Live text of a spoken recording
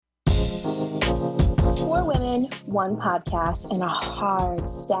Four women, one podcast, and a hard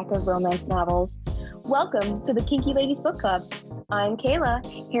stack of romance novels. Welcome to the Kinky Ladies Book Club. I'm Kayla,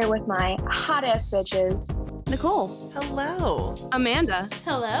 here with my hot-ass bitches. Nicole. Hello. Amanda.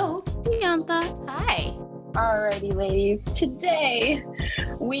 Hello. Diantha. Hi. Alrighty, ladies. Today,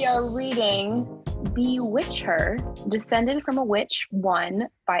 we are reading Bewitch Her, Descended from a Witch 1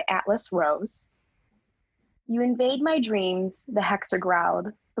 by Atlas Rose. You invade my dreams, the hexer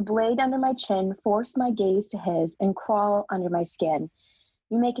growled. The blade under my chin forced my gaze to his and crawl under my skin.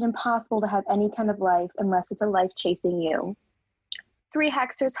 You make it impossible to have any kind of life unless it's a life chasing you. 3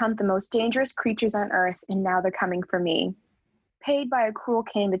 hexers hunt the most dangerous creatures on Earth, and now they're coming for me. Paid by a cruel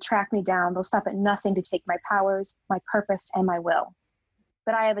king to track me down, they'll stop at nothing to take my powers, my purpose, and my will.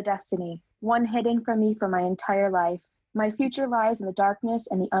 But I have a destiny, one hidden from me for my entire life. My future lies in the darkness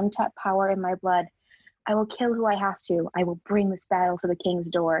and the untapped power in my blood. I will kill who I have to. I will bring this battle to the king's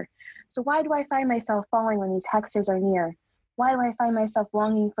door. So why do I find myself falling when these hexers are near? Why do I find myself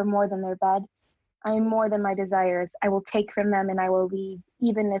longing for more than their bed? I am more than my desires. I will take from them and I will leave,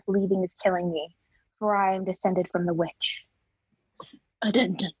 even if leaving is killing me. For I am descended from the witch.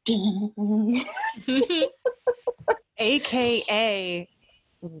 AKA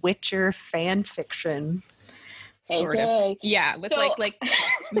Witcher fan fiction. Sort of. Yeah, with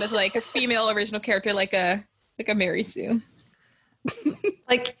like a female original character, like a Mary Sue.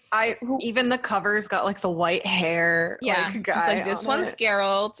 Even the cover's got like the white hair. Yeah, like, guy it's like this on one's it.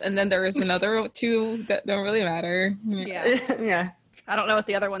 Geralt, and then there's another 2 that don't really matter. Yeah. Yeah. I don't know what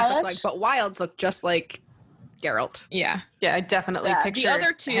the other ones look like, but Wilds look just like Geralt. Yeah. Yeah, I definitely picture The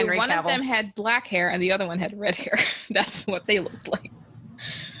other 2, Henry one Cavill. of them had black hair, and the other one had red hair. That's what they looked like.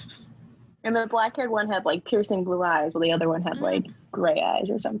 And the black-haired one had like piercing blue eyes, while the other one had like gray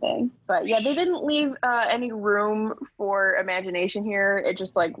eyes or something. But yeah, they didn't leave any room for imagination here. It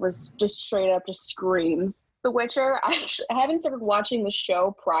just like was just straight up just screams. The Witcher. I haven't started watching the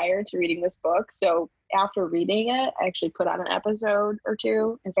show prior to reading this book, so after reading it, I actually put on an episode or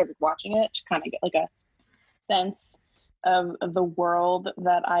 2 and started watching it to kind of get like a sense of the world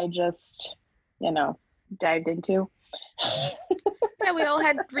that I just, dived into. Yeah, we all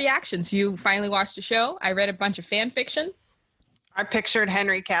had reactions. You finally watched the show. I read a bunch of fan fiction. I pictured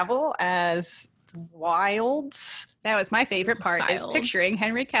Henry Cavill as Wilds. That was my favorite part, is Wilds. picturing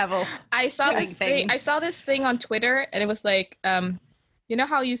Henry Cavill. I saw doing this thing. things. I saw this thing on Twitter, and it was like, you know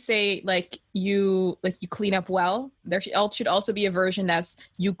how you say you clean up well? There should also be a version that's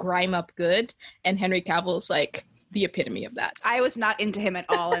you grime up good, and Henry Cavill is like the epitome of that. I was not into him at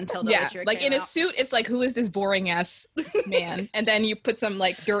all until The Witcher like came in a out. suit, it's like, who is this boring ass man? And then you put some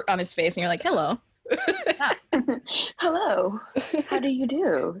like dirt on his face, and you're like, hello. Hello. How do you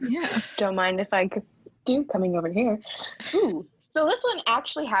do? Yeah. Don't mind if I could do coming over here. Ooh. So this one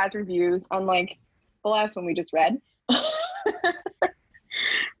actually has reviews, unlike the last one we just read.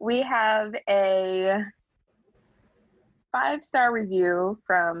 We have a 5-star review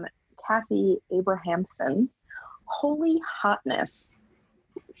from Kathy Abrahamson. Holy hotness.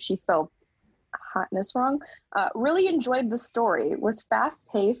 She spelled hotness wrong. Really enjoyed the story. Was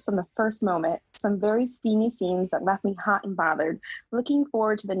fast-paced from the first moment. Some very steamy scenes that left me hot and bothered. Looking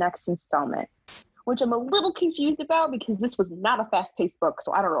forward to the next installment, which I'm a little confused about because this was not a fast-paced book,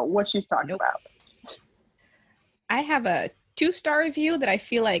 so I don't know what she's talking about. I have a 2-star review that I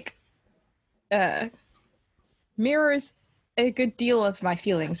feel like mirrors a good deal of my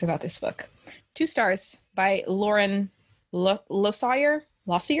feelings about this book. 2 stars by Lauren Lossier.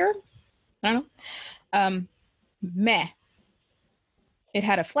 I don't know. Meh. It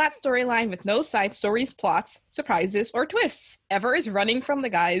had a flat storyline with no side stories, plots, surprises, or twists. Ever is running from the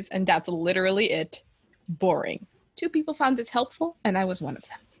guys, and that's literally it. Boring. 2 people found this helpful, and I was one of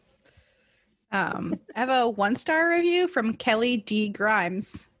them. I have a 1-star review from Kelly D.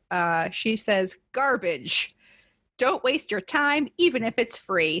 Grimes. She says, garbage. Don't waste your time, even if it's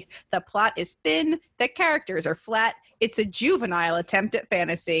free. The plot is thin. The characters are flat. It's a juvenile attempt at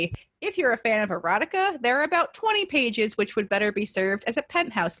fantasy. If you're a fan of erotica, there are about 20 pages, which would better be served as a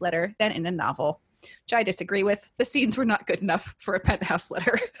penthouse letter than in a novel. Which I disagree with. The scenes were not good enough for a penthouse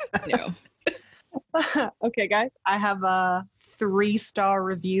letter. No. Okay, guys. I have a 3-star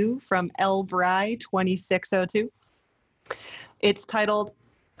review from Elbry 2602. It's titled,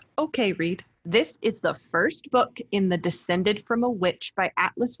 Okay, Reed. This is the first book in the Descended from a Witch by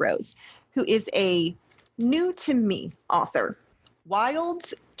Atlas Rose, who is a new-to-me author.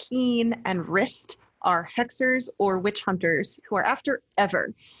 Wilds, Keen, and Wrist are hexers or witch hunters who are after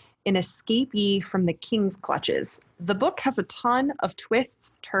Ever, an escapee from the king's clutches. The book has a ton of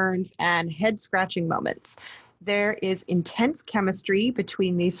twists, turns, and head-scratching moments. There is intense chemistry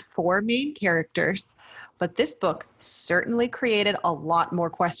between these four main characters, but this book certainly created a lot more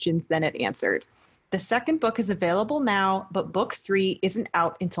questions than it answered. The second book is available now, but book 3 isn't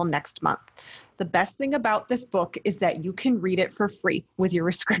out until next month. The best thing about this book is that you can read it for free with your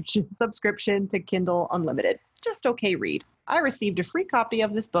subscription to Kindle Unlimited. Just okay read. I received a free copy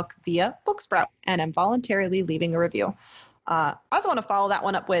of this book via Booksprout, and I'm voluntarily leaving a review. I also want to follow that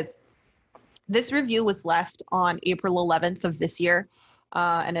one up with, this review was left on April 11th of this year,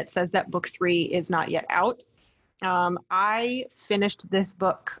 and it says that book 3 is not yet out. I finished this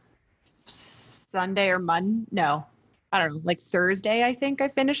book Sunday or Monday. No, I don't know, like Thursday, I think I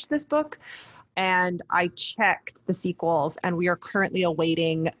finished this book. And I checked the sequels, and we are currently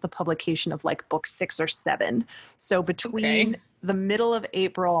awaiting the publication of like book 6 or 7. So between the middle of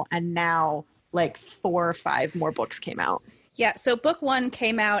April and now, like 4 or 5 more books came out. Yeah, so book 1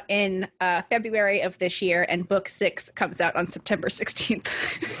 came out in February of this year, and book 6 comes out on September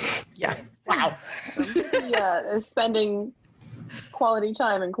 16th. Yeah. Wow. Yeah, spending quality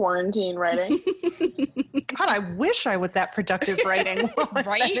time in quarantine writing. God, I wish I was that productive writing.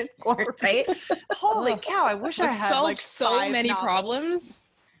 Right? Right? Holy cow, I wish I Would had solve like so 5 many novels. problems.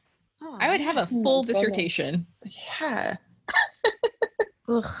 Oh, I would have a my full goodness. dissertation. Yeah.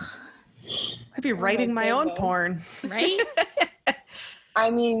 Ugh. I'd be my writing my own goodness. porn. Right? I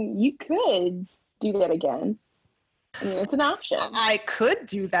mean, you could do that again. I mean, it's an option. I could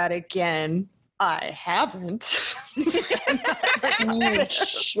do that again. I haven't. You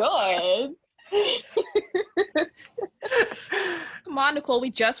should. Come on, Nicole. We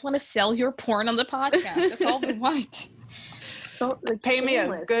just want to sell your porn on the podcast. That's all we want. Pay me a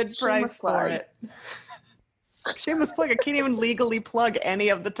Shameless- good shameless price for plug. it. Shameless plug. I can't even legally plug any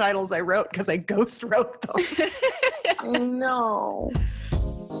of the titles I wrote because I ghost wrote them. No.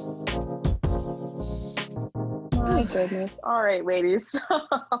 My goodness. All right, ladies.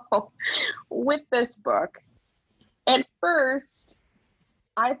 So, with this book, at first,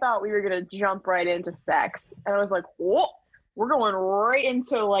 I thought we were going to jump right into sex. And I was like, whoa, we're going right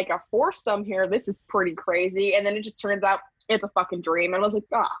into like a foursome here. This is pretty crazy. And then it just turns out it's a fucking dream. And I was like,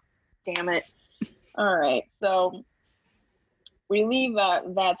 ah, damn it. All right. So we leave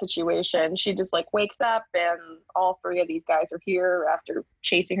that situation. She just like wakes up and all 3 of these guys are here after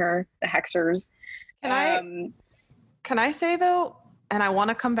chasing her, the Hexers. Can I say though, and I want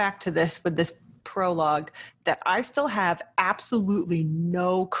to come back to this with this prologue, that I still have absolutely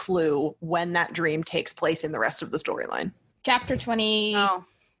no clue when that dream takes place in the rest of the storyline. Chapter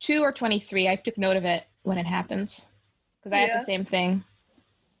 22 or 23. I took note of it when it happens because I had the same thing.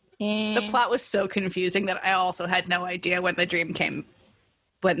 The plot was so confusing that I also had no idea when the dream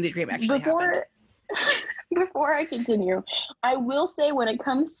actually happened. Before I continue, I will say when it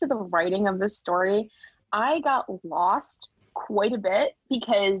comes to the writing of this story, I got lost quite a bit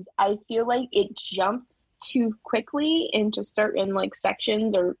because I feel like it jumped too quickly into certain like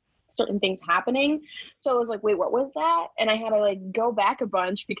sections or certain things happening. So I was like, wait, what was that? And I had to like go back a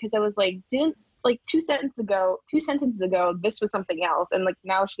bunch because I was like, didn't like two sentences ago, this was something else. And like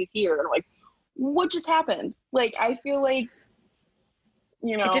now she's here. And I'm like, what just happened? Like, I feel like,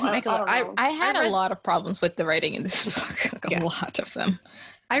 you know, It didn't make a lot. I had I read- a lot of problems with the writing in this book. Like a lot of them.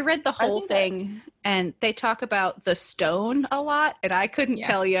 I read the whole think thing, and they talk about the stone a lot, and I couldn't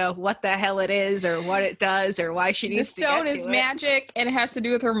tell you what the hell it is or what it does or why she The needs to stone get is to it. magic and it has to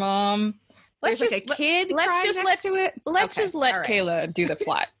do with her mom. There's like a kid let's crying just next to it. Let's Okay, just let all right. Kayla do the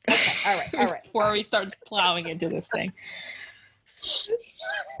plot. All right. Before we start plowing into this thing.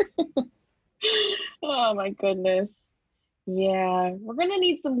 Oh my goodness. Yeah, we're gonna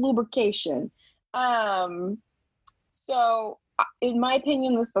need some lubrication. So in my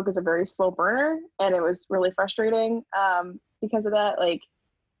opinion, this book is a very slow burner, and it was really frustrating because of that. Like,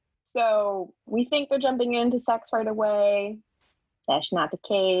 so we think they're jumping into sex right away. That's not the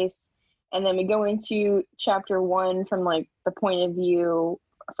case. And then we go into chapter 1 from like the point of view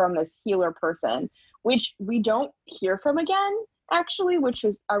from this healer person, which we don't hear from again, actually, which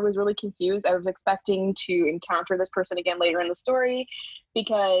is, I was really confused. I was expecting to encounter this person again later in the story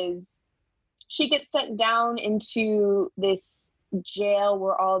because she gets sent down into this jail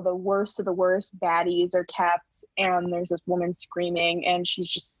where all the worst of the worst baddies are kept, and there's this woman screaming, and she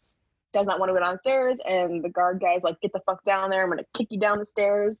just does not want to go downstairs, and the guard guy's like, get the fuck down there, I'm gonna kick you down the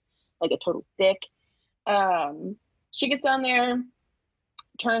stairs like a total dick. She gets down there.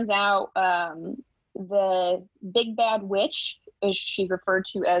 Turns out the big bad witch, as she's referred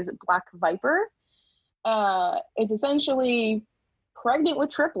to as Black Viper, is essentially pregnant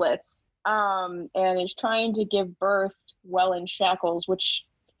with triplets and is trying to give birth while in shackles, which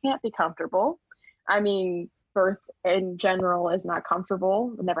can't be comfortable. I mean, birth in general is not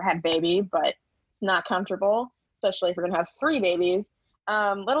comfortable. I've never had a baby, but it's not comfortable, especially if we're gonna have 3 babies,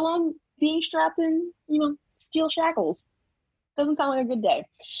 let alone being strapped in, steel shackles. Doesn't sound like a good day.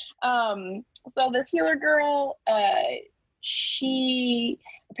 So this healer girl, she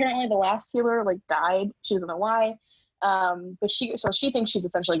apparently the last healer died. She doesn't know why, but she thinks she's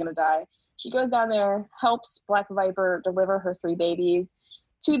essentially gonna die. She goes down there, helps Black Viper deliver her 3 babies.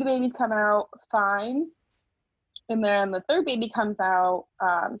 2 of the babies come out fine, and then the 3rd baby comes out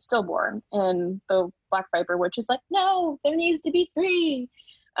stillborn. And the Black Viper witch is like, no, there needs to be 3.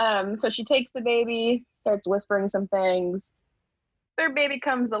 So she takes the baby, starts whispering some things. 3rd baby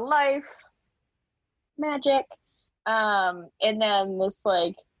comes to life. Magic. And then this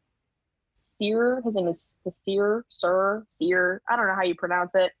seer, his name is the seer, I don't know how you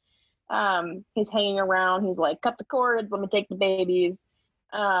pronounce it. He's hanging around. He's like, cut the cord, let me take the babies.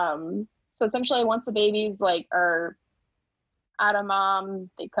 So essentially once the babies are out of mom,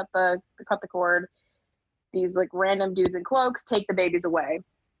 they cut the cord. These random dudes in cloaks take the babies away.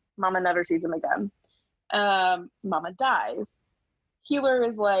 Mama never sees them again. Mama dies. Healer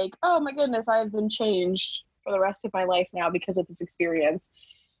is like, oh my goodness, I've been changed for the rest of my life now because of this experience.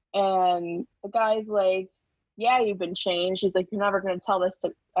 And the guy's like, yeah, you've been changed. He's like, you're never going to talk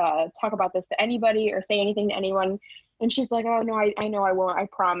about this to anybody or say anything to anyone. And she's like, oh no, I know I won't, I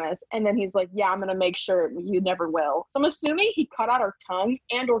promise. And then he's like, yeah, I'm going to make sure you never will. So I'm assuming he cut out her tongue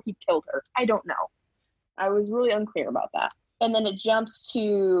or he killed her. I don't know. I was really unclear about that. And then it jumps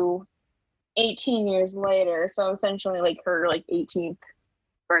to 18 years later. So essentially her 18th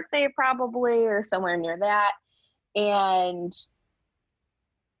birthday probably, or somewhere near that. And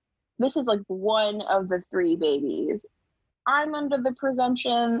this is one of the 3 babies. I'm under the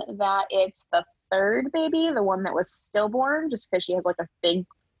presumption that it's the 3rd baby, the one that was stillborn, just because she has a big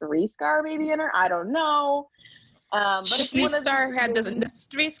 3-scar baby in her. I don't know. But the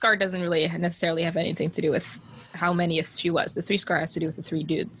 3-scar doesn't really necessarily have anything to do with how many she was. The 3-scar has to do with the 3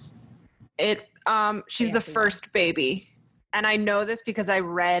 dudes. She's the first baby. And I know this because I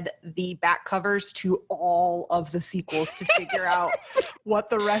read the back covers to all of the sequels to figure out what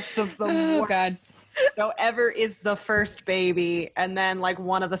the rest of them were. God. So Ever is the first baby, and then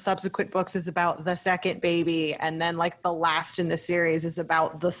one of the subsequent books is about the 2nd baby, and then the last in the series is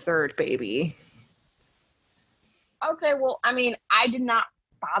about the 3rd baby. Okay, well, I mean, I did not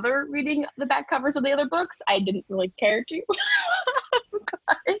bother reading the back covers of the other books. I didn't really care to.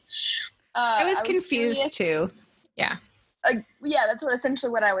 But, I was confused too. Yeah. Yeah, that's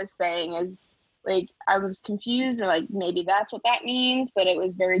essentially what I was saying is I was confused, or maybe that's what that means, but it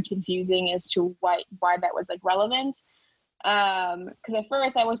was very confusing as to why that was relevant. Because at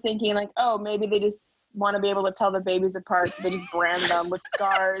first I was thinking oh, maybe they just want to be able to tell the babies apart, so they just brand them with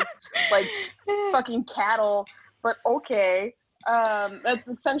scars like fucking cattle. But okay, that's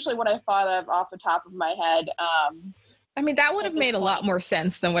essentially what I thought of off the top of my head. I mean, that would have made a lot more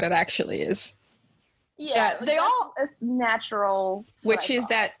sense than what it actually is. Yeah, they all it's natural. Which is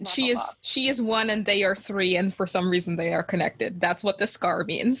that she is 1 and they are 3, and for some reason they are connected. That's what the scar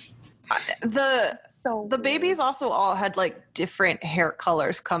means. The babies also all had different hair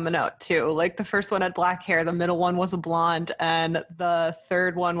colors coming out too. The first one had black hair, the middle one was a blonde, and the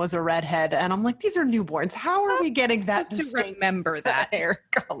 3rd one was a redhead. And I'm like, these are newborns. How are we getting that to remember that hair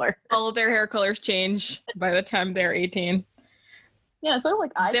color? All of their hair colors change by the time they're 18. Yeah, sort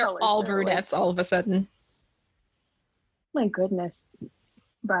of eye they're colors. They're all brunettes all of a sudden. My goodness.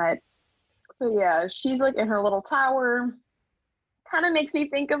 But so yeah, she's in her little tower. Kind of makes me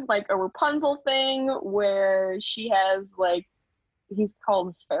think of a Rapunzel thing where she has he's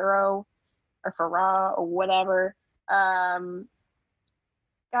called Pharaoh or Farah or whatever. Guy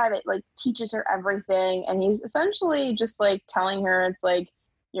that teaches her everything, and he's essentially just telling her it's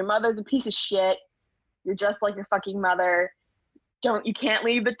your mother's a piece of shit. You're just like your fucking mother. You can't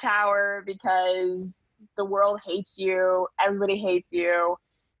leave the tower because the world hates you. Everybody hates you.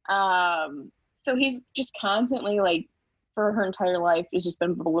 So he's just constantly for her entire life has just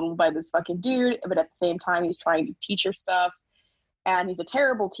been belittled by this fucking dude, but at the same time he's trying to teach her stuff, and he's a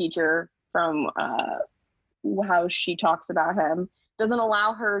terrible teacher from how she talks about him. Doesn't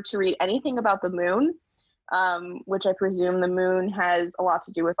allow her to read anything about the moon, which I presume the moon has a lot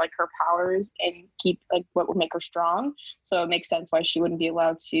to do with her powers and keep what would make her strong. So it makes sense why she wouldn't be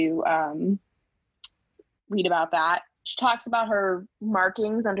allowed to read about that. She talks about her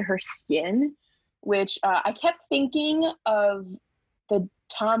markings under her skin, which I kept thinking of the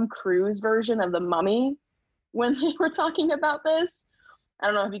Tom Cruise version of The Mummy when they were talking about this. I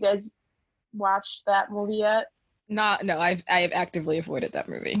don't know if you guys watched that movie yet. No, I have actively avoided that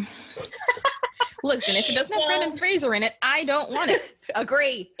movie. Listen, if it doesn't have No. Brendan Fraser in it, I don't want it.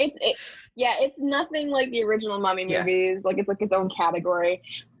 Agree. It's nothing like the original Mummy Yeah. movies. Like, it's like its own category.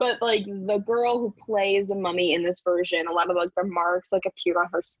 But like the girl who plays the mummy in this version, a lot of like the marks like appear on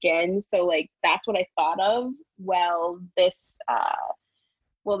her skin. So like that's what I thought of.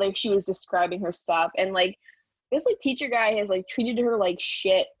 She was describing her stuff, and like this like teacher guy has like treated her like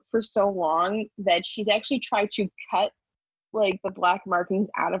shit for so long that she's actually tried to cut like the black markings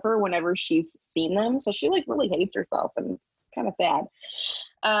out of her whenever she's seen them. So she like really hates herself, and it's kind of sad.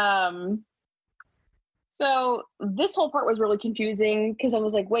 So this whole part was really confusing because I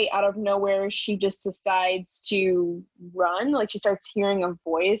was like, wait, out of nowhere, she just decides to run. Like she starts hearing a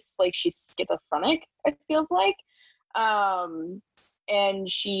voice, like she's schizophrenic, it feels like. And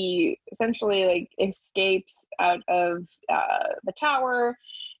she essentially like escapes out of the tower,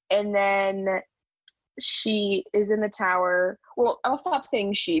 and then she is in the tower. Well, I'll stop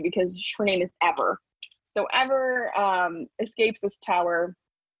saying she because her name is Ever. So Ever escapes this tower,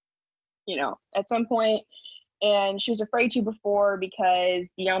 at some point, and she was afraid to before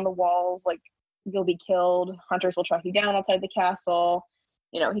because beyond the walls, like, you'll be killed. Hunters will track you down outside the castle.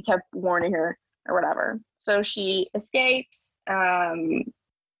 He kept warning her or whatever. So she escapes. Our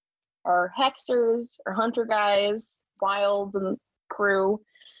hexers or hunter guys, Wilds and crew,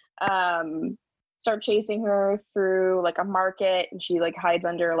 start chasing her through like a market, and she like hides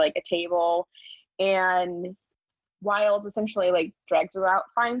under like a table, and Wilds essentially like drags her out,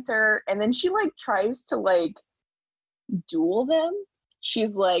 finds her, and then she like tries to like duel them.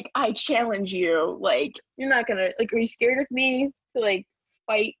 She's like, I challenge you, like, you're not gonna, like, are you scared of me to like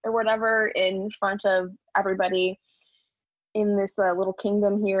fight or whatever in front of everybody in this little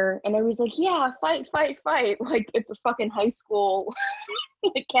kingdom here? And everybody's like, yeah, fight, like it's a fucking high school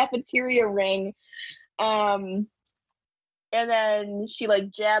like cafeteria ring. And then she like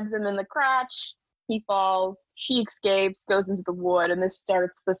jabs him in the crotch. He falls, she escapes, goes into the wood, and this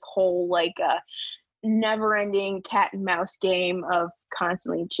starts this whole like never-ending cat and mouse game of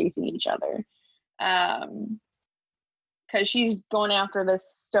constantly chasing each other. Because she's going after this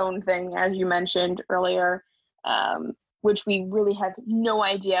stone thing, as you mentioned earlier, which we really have no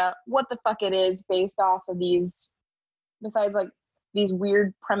idea what the fuck it is based off of these, besides like these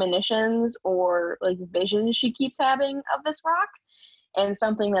weird premonitions or like visions she keeps having of this rock. And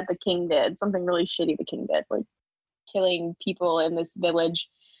something that the king did, something really shitty the king did, like killing people in this village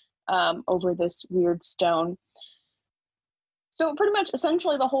over this weird stone. So pretty much,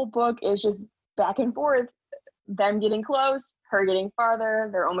 essentially, the whole book is just back and forth, them getting close, her getting farther,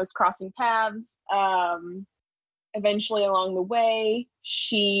 they're almost crossing paths. Eventually, along the way,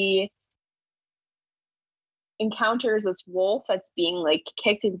 she encounters this wolf that's being like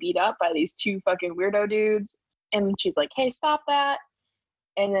kicked and beat up by these two fucking weirdo dudes. And she's like, hey, stop that.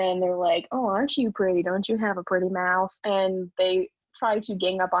 And then they're like, oh, aren't you pretty? Don't you have a pretty mouth? And they try to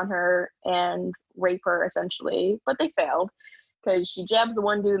gang up on her and rape her, essentially. But they failed because she jabs the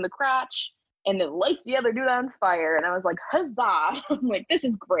one dude in the crotch and then lights the other dude on fire. And I was like, huzzah. I'm like, this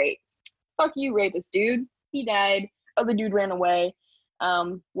is great. Fuck you, rapist dude. He died. Other dude ran away.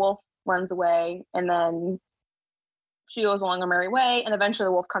 Wolf runs away. And then she goes along her merry way. And eventually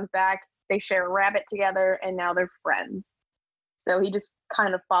the wolf comes back. They share a rabbit together. And now they're friends. So he just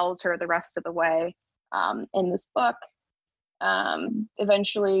kind of follows her the rest of the way in this book.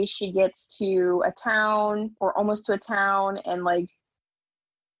 Eventually she gets to a town, or almost to a town, and like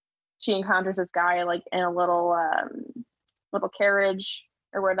she encounters this guy like in a little carriage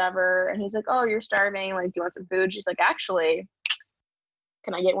or whatever, and he's like, oh, you're starving, like, do you want some food? She's like, actually,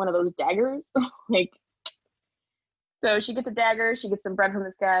 can I get one of those daggers? Like, so she gets a dagger, she gets some bread from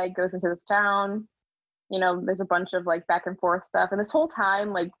this guy, goes into this town. There's a bunch of like back and forth stuff. And this whole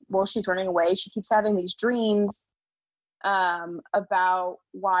time, like, while she's running away, she keeps having these dreams about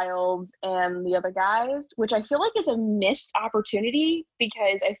Wilds and the other guys, which I feel like is a missed opportunity,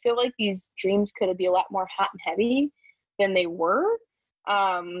 because I feel like these dreams could be a lot more hot and heavy than they were.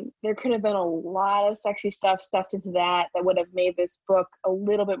 There could have been a lot of sexy stuff stuffed into that would have made this book a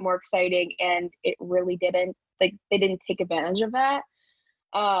little bit more exciting, and it really didn't. Like, they didn't take advantage of that.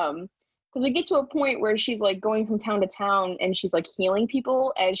 Because we get to a point where she's like going from town to town, and she's like healing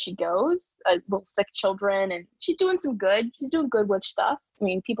people as she goes, little sick children, and she's doing some good. She's doing good witch stuff. I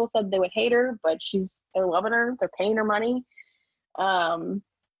mean, people said they would hate her, but they're loving her. They're paying her money. And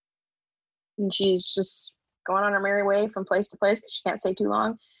she's just going on her merry way from place to place because she can't stay too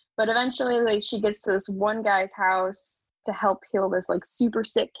long. But eventually, like, she gets to this one guy's house to help heal this like super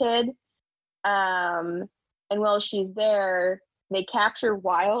sick kid. And while she's there, they capture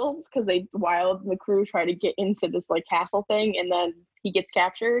Wilds, because Wilds and the crew try to get into this like castle thing, and then he gets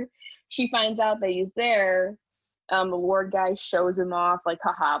captured. she finds out that he's there, the Lord guy shows him off, like,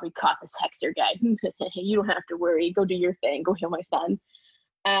 haha, we caught this hexer guy. You don't have to worry. Go do your thing. Go heal my son.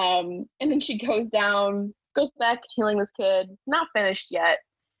 And then she goes back healing this kid. Not finished yet.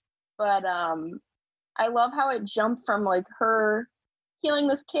 But I love how it jumped from, like, her healing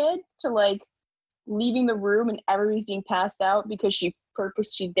this kid to, like, leaving the room and everybody's being passed out because she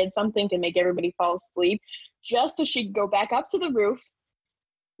did something to make everybody fall asleep, just so she could go back up to the roof,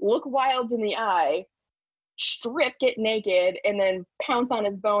 look Wilds in the eye, strip, get naked, and then pounce on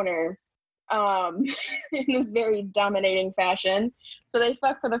his boner in this very dominating fashion. So they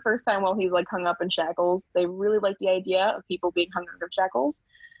fuck for the first time while he's, like, hung up in shackles. They really like the idea of people being hung under shackles.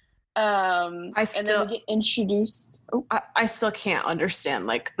 And then they get introduced. I still can't understand,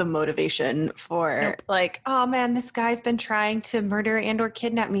 like, the motivation for like, oh man, this guy's been trying to murder and or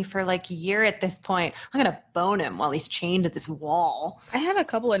kidnap me for like a year at this point. I'm gonna bone him while he's chained to this wall. I have a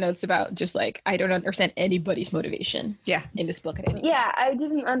couple of notes about just, like, I don't understand anybody's motivation. Yeah. In this book at any. Yeah, I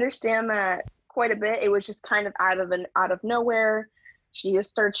didn't understand that quite a bit. It was just kind of out of nowhere. She just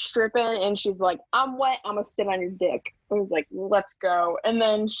starts stripping and she's like, I'm wet, I'm gonna sit on your dick. I was like, let's go. And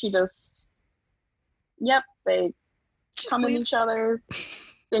then she just, they come in each other,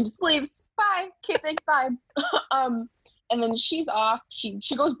 then just leaves. Bye. Okay, thanks, bye. And then she's off. She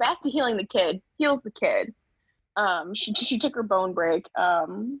goes back to healing the kid, heals the kid. She took her bone break,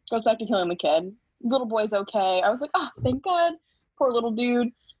 goes back to healing the kid. Little boy's okay. I was like, oh, thank God. Poor little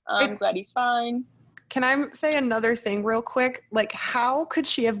dude. I'm glad he's fine. Can I say another thing real quick? Like, how could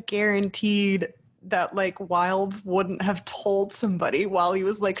she have guaranteed that, like, Wilds wouldn't have told somebody while he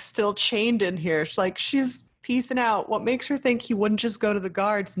was, like, still chained in here? Like, she's peacing out. What makes her think he wouldn't just go to the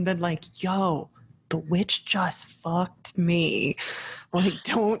guards and been like, yo, the witch just fucked me. Like,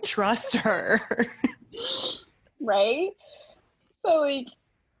 don't trust her. Right? So, like,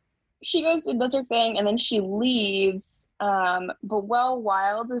 she goes and does her thing, and then she leaves. But while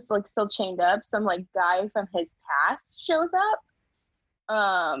Wilds is, like, still chained up, some, like, guy from his past shows up.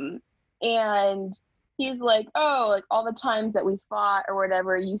 And he's like, oh, like, all the times that we fought or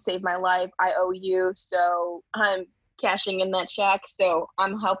whatever, you saved my life, I owe you, so I'm cashing in that check, so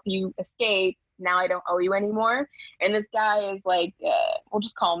I'm helping you escape. Now I don't owe you anymore. And this guy is like, we'll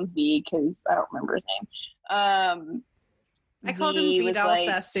just call him V, because I don't remember his name. I called him Vidal like,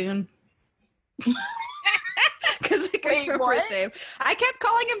 Sassoon. Because I couldn't remember what? his name. I kept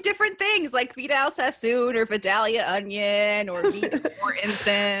calling him different things, like Vidal Sassoon or Vidalia Onion or Vita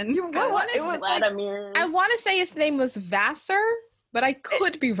Mortensen. Vladimir. I want to say his name was Vassar, but I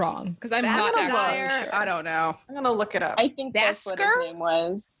could be wrong because I'm not actually sure. I don't know. I'm gonna look it up. I think that's what his name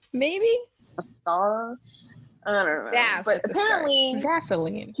was. Maybe? A star? I don't know. Vass but at the apparently, start.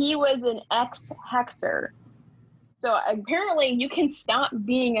 Vaseline. he was an ex-hexer. So apparently you can stop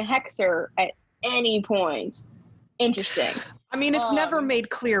being a hexer at any point. Interesting. I mean, it's never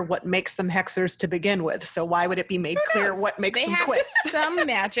made clear what makes them hexers to begin with, so why would it be made clear what makes them quit? Some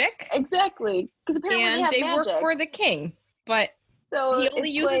magic. Exactly. Because apparently they magic. work for the king. But so he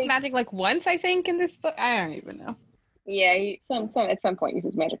only uses magic, like, once, I think, in this book. I don't even know. Yeah, at some point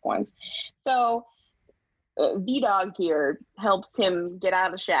uses magic once. So V-Dog here helps him get out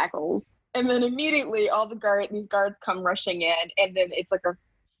of the shackles. And then immediately these guards come rushing in, and then it's like a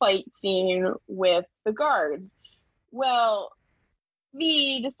fight scene with the guards. Well,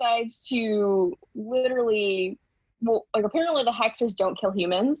 V decides to literally, apparently the hexers don't kill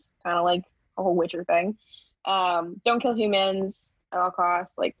humans, kind of like a whole Witcher thing. Don't kill humans at all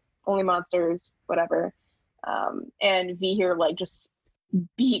costs, like, only monsters, whatever. And V here, like, just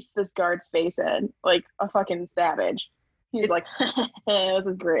beats this guard's face in, like a fucking savage. He's like, this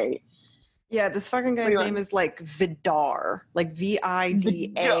is great. Yeah, this fucking guy's name is, like, Vidar. Like, Vidarr.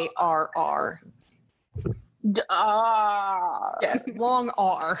 Yeah, long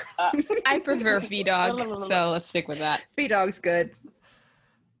R. I prefer V-Dog, so let's stick with that. V-Dog's good.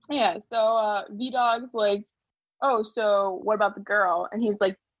 Yeah, so V-Dog's like, oh, so what about the girl? And he's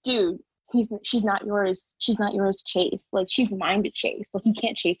like, dude, she's not yours. She's not yours to chase. Like, she's mine to chase. Like, you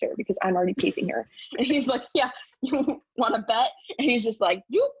can't chase her because I'm already chasing her. And he's like, yeah, you want to bet? And he's just like,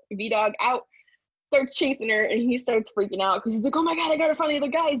 V-Dog out. Starts chasing her, and he starts freaking out because he's like, oh my God, I gotta find the other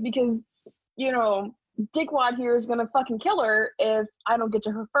guys because, Dickwad here is gonna fucking kill her if I don't get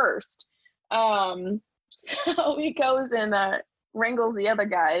to her first. So he goes and wrangles the other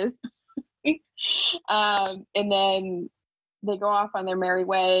guys. And then they go off on their merry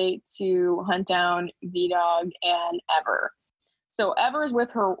way to hunt down V-Dog and Ever. So Ever is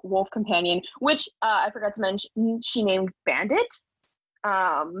with her wolf companion, which I forgot to mention, she named Bandit.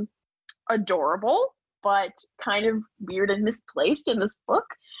 Adorable. but kind of weird and misplaced in this book.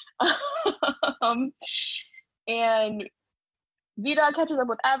 And V-Dog catches up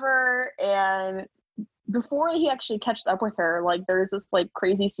with Ever, and before he actually catches up with her, like there's this like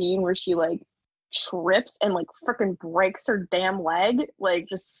crazy scene where she like trips and like freaking breaks her damn leg, like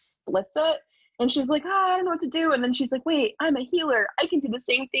just splits it. And she's like, I don't know what to do. And then she's like, wait, I'm a healer. I can do the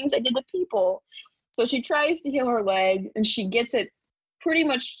same things I did to people. So she tries to heal her leg, and she gets it pretty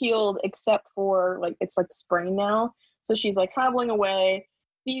much healed except for like it's like sprained now. So she's like hobbling away.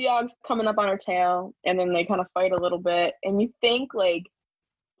 V-Dog's coming up on her tail, and then they kind of fight a little bit. And you think like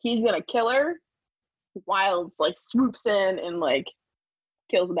he's gonna kill her. Wilds like swoops in and like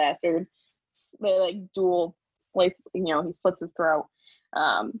kills the bastard. They like dual slice, he slits his throat.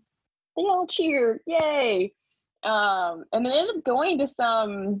 They all cheer, yay! And they end up going to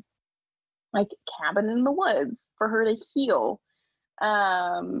some like cabin in the woods for her to heal.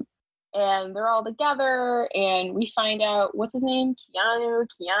 And they're all together, and we find out what's his name?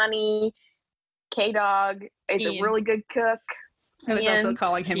 Kiani, K-Dog is a really good cook. I was also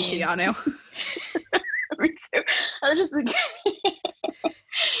calling him Keanu. Me too. I was just thinking,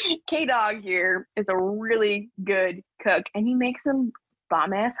 K-Dog here is a really good cook, and he makes some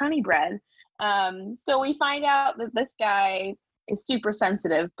bomb-ass honey bread. So we find out that this guy is super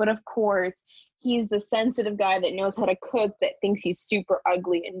sensitive, but of course, he's the sensitive guy that knows how to cook that thinks he's super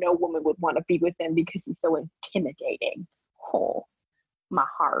ugly and no woman would want to be with him because he's so intimidating. Oh, my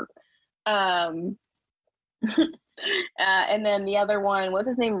heart. And then the other one, what's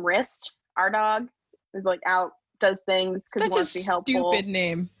his name? Wrist, our dog, is like out, does things because he wants to be helpful. Stupid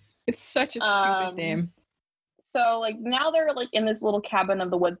name. It's such a stupid name. So like now they're like in this little cabin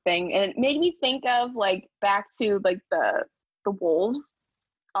of the wood thing, and it made me think of like back to like the wolves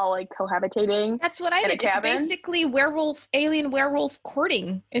all like cohabitating. That's what I did. It's basically alien werewolf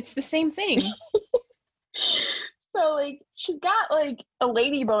courting. It's the same thing. So like she's got like a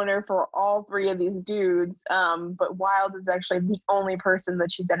lady boner for all three of these dudes, but Wild is actually the only person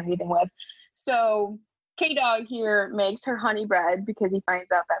that she's done anything with. So K-Dog here makes her honey bread because he finds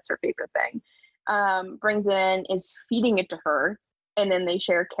out that's her favorite thing. Brings it in, is feeding it to her, and then they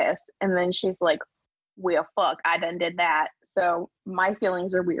share a kiss, and then she's like, well, fuck, I done did that. So my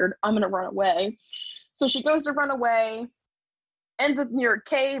feelings are weird. I'm gonna run away. So she goes to run away, ends up near a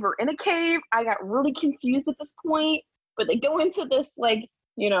cave or in a cave. I got really confused at this point, but they go into this like,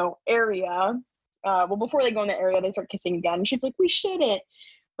 area. Well, before they go in the area, they start kissing again. And she's like, we shouldn't.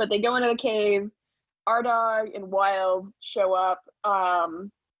 But they go into the cave. Our dog and Wild show up.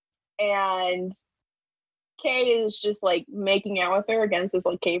 And Kay is just like making out with her against this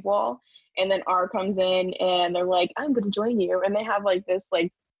like cave wall. And then R comes in and they're like, I'm going to join you. And they have like this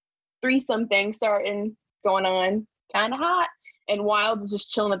like threesome thing going on, kind of hot. And Wild is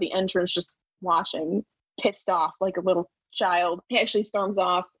just chilling at the entrance, just watching, pissed off like a little child. He actually storms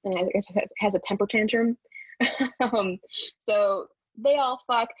off and I guess has a temper tantrum. So they all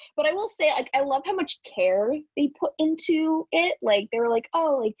fuck. But I will say, like, I love how much care they put into it. Like, they were like,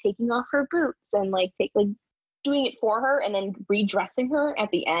 oh, like taking off her boots and like doing it for her and then redressing her at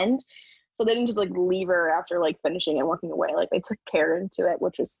the end. So they didn't just like leave her after like finishing and walking away. Like they took care into it,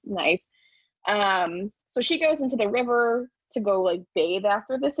 which was nice. So she goes into the river to go like bathe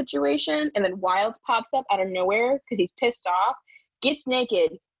after the situation, and then Wild pops up out of nowhere because he's pissed off, gets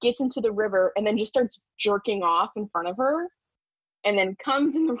naked, gets into the river, and then just starts jerking off in front of her, and then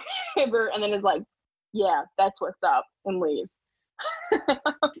comes in the river and then is like, yeah, that's what's up, and leaves.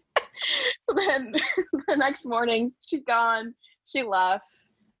 So then the next morning she's gone, she left,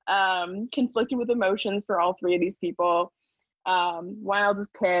 conflicted with emotions for all three of these people. Wild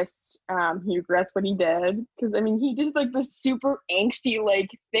is pissed. He regrets what he did because I mean he did like this super angsty like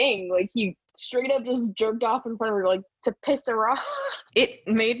thing, like he straight up just jerked off in front of her like to piss her off. It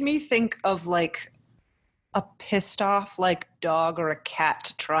made me think of like a pissed off like dog or a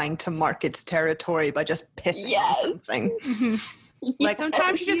cat trying to mark its territory by just pissing on something. Mm-hmm. Like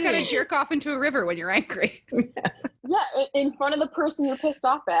sometimes you just gotta jerk off into a river when you're angry. Yeah, in front of the person you're pissed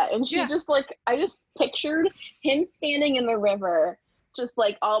off at. And she just like, I just pictured him standing in the river, just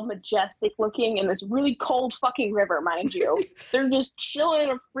like all majestic looking in this really cold fucking river, mind you. They're just chilling in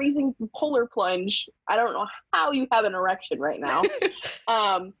a freezing polar plunge. I don't know how you have an erection right now.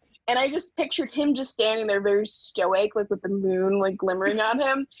 And I just pictured him just standing there very stoic, like with the moon like glimmering on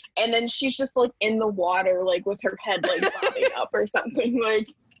him. And then she's just like in the water, like with her head like bobbing up or something. Like,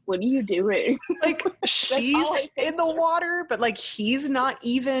 what are you doing? Like she's in the water, but like he's not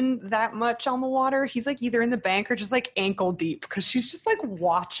even that much on the water. He's like either in the bank or just like ankle deep because she's just like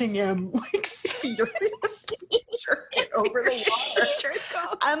watching him like His feet are jerking over the water.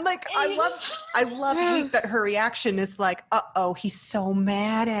 I'm like, I love Wheat that her reaction is like, uh-oh, he's so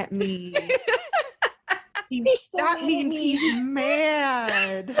mad at me. That means he's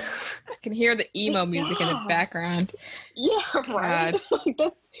mad. I can hear the emo music in the background. Yeah, right. Like,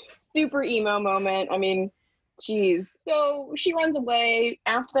 that's super emo moment. I mean, geez. So she runs away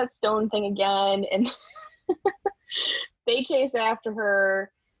after that stone thing again, and they chase after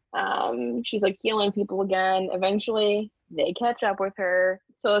her. She's like healing people again. Eventually, they catch up with her.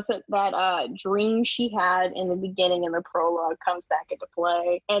 So it's that dream she had in the beginning in the prologue comes back into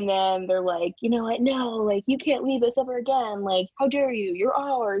play. And then they're like, you know what? No, like, you can't leave us ever again. Like, how dare you? You're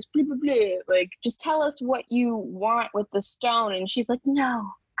ours. Blah, blah, blah. Like, just tell us what you want with the stone. And she's like, no,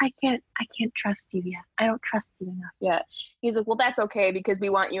 I can't trust you yet. I don't trust you enough yet. He's like, well, that's okay, because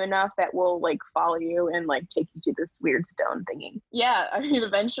we want you enough that we'll like follow you and like take you to this weird stone thingy. Yeah, I mean,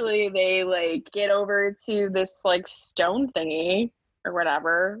 eventually they like get over to this like stone thingy or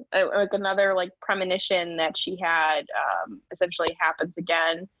whatever. Like another like premonition that she had essentially happens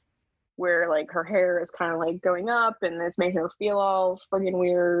again, where like her hair is kind of like going up and it's making her feel all friggin'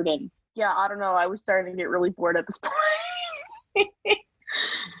 weird. And yeah, I don't know. I was starting to get really bored at this point.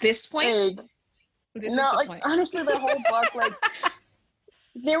 This point? Like, This no, is the like point. honestly, the whole book, like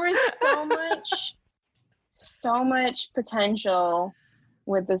there was so much potential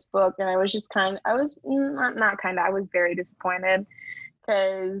with this book, and I was just I was very disappointed,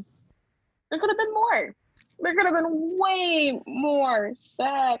 because there could have been more. There could have been way more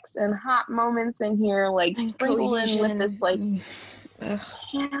sex and hot moments in here, like And sprinkled in with this, like, Ugh.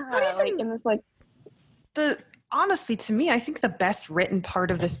 yeah, like in this, like, Honestly, to me, I think the best written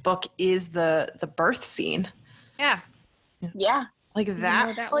part of this book is the birth scene. Yeah. yeah. Like You that.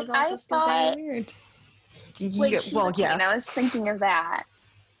 know, that like, was also I still thought- very weird. Like, Yeah, Shiva well, Queen, yeah. I was thinking of that.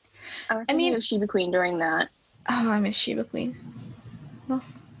 I was thinking of Shiva Queen during that. Oh, I miss Shiva Queen. Oh,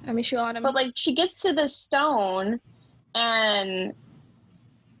 I miss you, Autumn. But like, she gets to the stone, and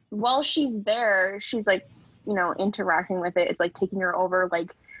while she's there, she's like, you know, interacting with it. It's like taking her over,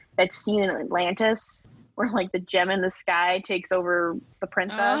 like that scene in Atlantis where like the gem in the sky takes over the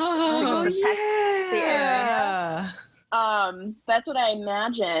princess to go protect the area. That's what I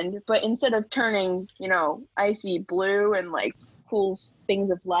imagined. But instead of turning, you know, icy blue and like cool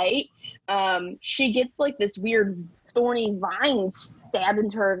things of light, she gets like this weird thorny vine stabbed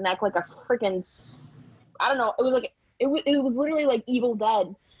into her neck like a freaking, I don't know. It was like it was literally like Evil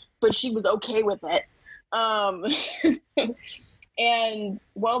Dead, but she was okay with it. And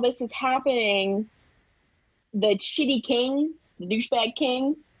while this is happening, the shitty king, the douchebag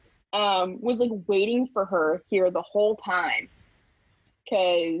king, was like waiting for her here the whole time,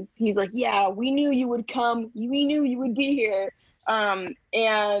 because he's like, yeah, we knew you would come, we knew you would be here.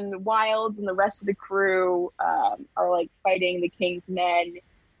 And Wilds and the rest of the crew are like fighting the king's men,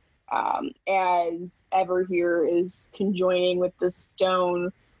 as Everhere is conjoining with the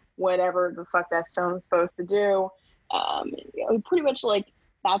stone, whatever the fuck that stone is supposed to do. You know, pretty much like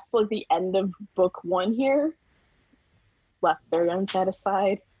that's like the end of book one here. Left very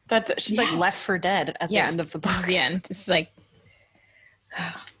unsatisfied. She's like left for dead at the end of the book. The end. It's like,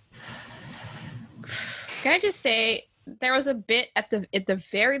 can I just say, there was a bit at the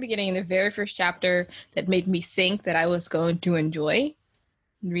very beginning, the very first chapter, that made me think that I was going to enjoy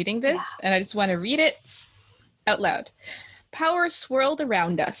reading this, and I just want to read it out loud. Power swirled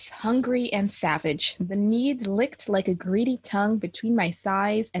around us, hungry and savage. The need licked like a greedy tongue between my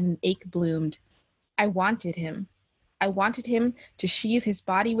thighs, and an ache bloomed. I wanted him. I wanted him to sheathe his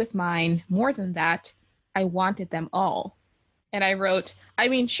body with mine. More than that, I wanted them all. And I wrote, I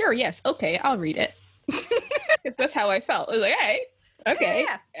mean, sure, yes, okay, I'll read it. Because that's how I felt. I was like, hey, okay.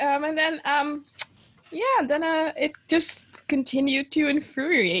 Yeah. And then, it just continued to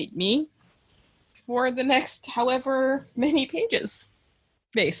infuriate me for the next however many pages,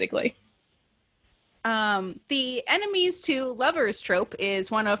 basically. The enemies to lovers trope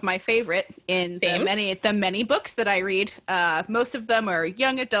is one of my favorite in the many books that I read. Most of them are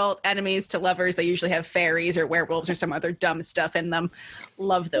young adult enemies to lovers. They usually have fairies or werewolves or some other dumb stuff in them.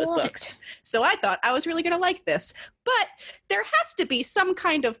 Love those books. So I thought I was really going to like this. But there has to be some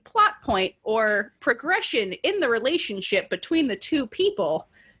kind of plot point or progression in the relationship between the two people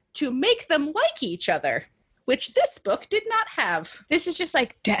to make them like each other, which this book did not have. This is just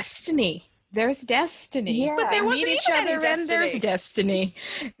like destiny. There's destiny. Yeah. But there wasn't Meet each even any other and there's destiny.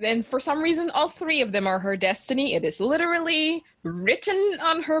 Then for some reason, all three of them are her destiny. It is literally written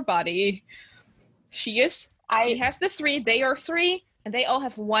on her body. She has the three. They are three. and they all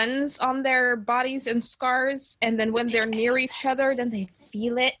have ones on their bodies and scars. And then when they're near each other, then they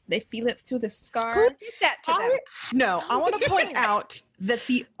feel it. They feel it through the scar. Who did that to them? No, I want to point out that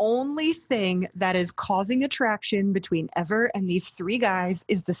the only thing that is causing attraction between Ever and these three guys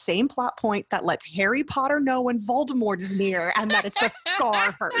is the same plot point that lets Harry Potter know when Voldemort is near, and that it's a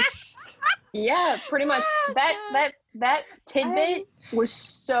scar hurts. Yeah, pretty much. That tidbit was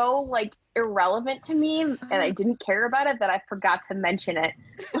so like irrelevant to me, and I didn't care about it that I forgot to mention it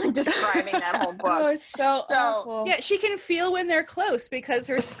when describing that whole book. Oh, it's so awful. Yeah, she can feel when they're close because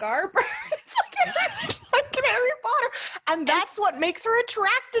her scar burns Like in Harry Potter, and that's what makes her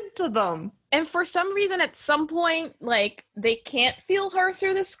attracted to them. And for some reason, at some point, like, they can't feel her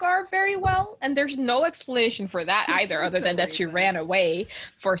through the scar very well. And there's no explanation for that either, other than that she ran away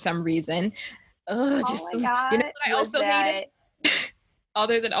for some reason. Ugh, just, my God, you know what I also hated?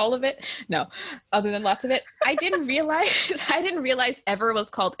 Other than all of it? No, other than lots of it. I didn't realize Ever was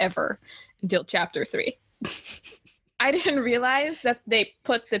called Ever until chapter 3. I didn't realize that they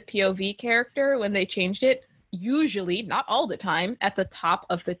put the POV character when they changed it, usually, not all the time, at the top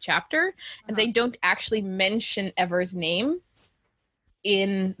of the chapter, and they don't actually mention Ever's name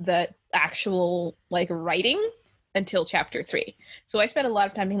in the actual like writing until chapter 3. So I spent a lot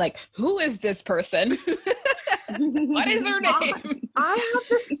of time being like, who is this person? What is her name? I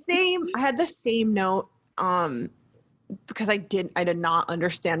had the same note because I did not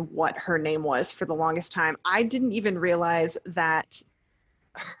understand what her name was for the longest time. I didn't even realize that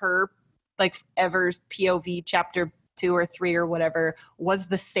her, like, Ever's POV chapter 2 or 3 or whatever was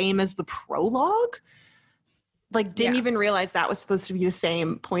the same as the prologue. Like, didn't even realize that was supposed to be the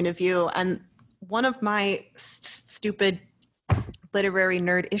same point of view. And one of my stupid literary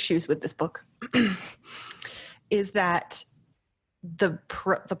nerd issues with this book is that the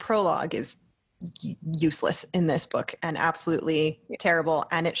prologue is useless in this book and absolutely terrible.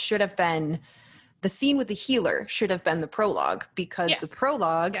 And it should have been, the scene with the healer should have been the prologue, because the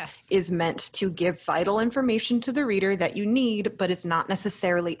prologue is meant to give vital information to the reader that you need, but it's not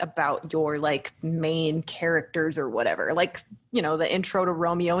necessarily about your like main characters or whatever. Like, you know, the intro to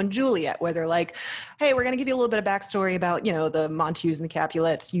Romeo and Juliet, where they're like, hey, we're going to give you a little bit of backstory about, you know, the Montagues and the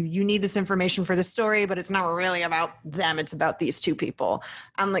Capulets. You need this information for the story, but it's not really about them. It's about these two people.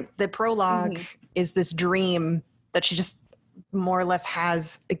 And like the prologue is this dream that she just more or less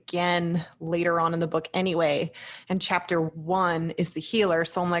has again later on in the book anyway. And chapter 1 is the healer.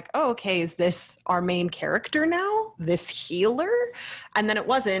 So I'm like, oh, okay, is this our main character now? This healer? And then it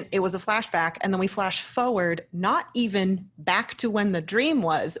wasn't. It was a flashback. And then we flash forward, not even back to when the dream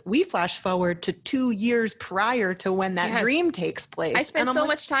was. We flash forward to 2 years prior to when that dream takes place. I spent so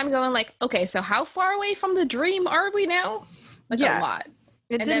much time going like, okay, so how far away from the dream are we now? Like a lot.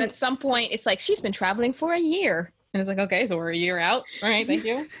 And then at some point, it's like, she's been traveling for a year. And it's like, okay, so we're a year out. All right, thank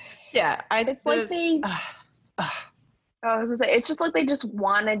you. It's like they, I was gonna say, it's just like they just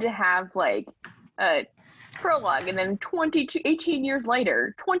wanted to have like a prologue, and then 18 years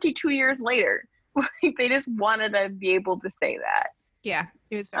later, 22 years later, like they just wanted to be able to say that. Yeah,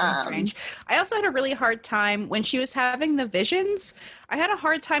 it was very strange. I also had a really hard time when she was having the visions. I had a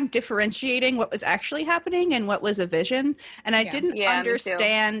hard time differentiating what was actually happening and what was a vision, and I didn't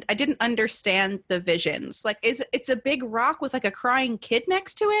understand. I didn't understand the visions. Like, it's a big rock with like a crying kid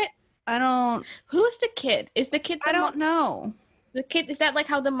next to it. I don't. Who's the kid? Is the kid? I don't know. The kid, is that like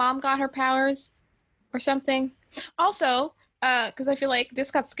how the mom got her powers, or something? Also, because I feel like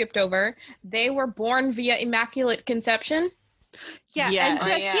this got skipped over. They were born via immaculate conception. And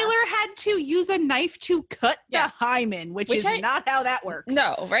the healer had to use a knife to cut the hymen, which is not how that works.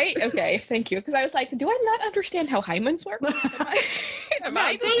 No, right? Okay, thank you. Because I was like, do I not understand how hymens work?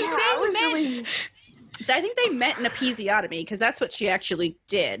 I think they meant an episiotomy, because that's what she actually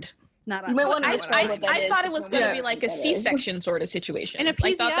did. Not a, I thought it was going to be like a C-section sort of situation. An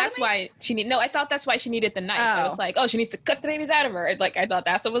episiotomy? I thought that's why she needed. No, I thought that's why she needed the knife. I was like, oh, she needs to cut the babies out of her. Like I thought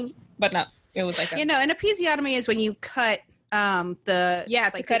that's what was, but no, it was like an episiotomy is when you cut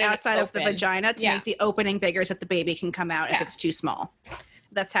to cut outside of the vagina to make the opening bigger so that the baby can come out if it's too small.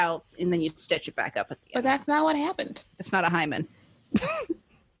 That's how, and then you stitch it back up at the end. But that's not what happened. It's not a hymen.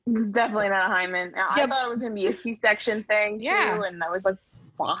 It's definitely not a hymen. I thought it was going to be a C-section thing too, and I was like,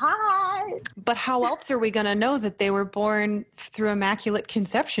 why? But how else are we going to know that they were born through immaculate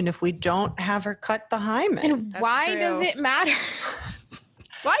conception if we don't have her cut the hymen? And why does it matter?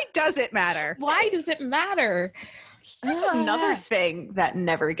 Why does it matter? Why does it matter? Here's another thing that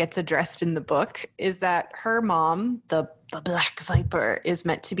never gets addressed in the book is that her mom, the Black Viper, is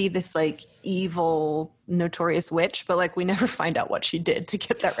meant to be this like evil, notorious witch, but like we never find out what she did to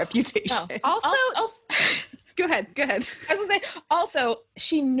get that reputation. Also, Go ahead. I was gonna say, also,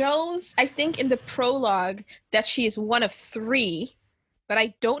 she knows, I think in the prologue, that she is one of 3, but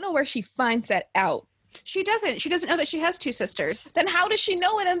I don't know where she finds that out. She doesn't know that she has 2 sisters. Then how does she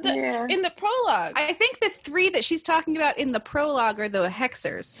know it in the prologue? I think the 3 that she's talking about in the prologue are the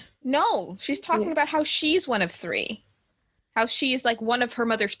Hexers. No, she's talking about how she's one of 3. How she is like one of her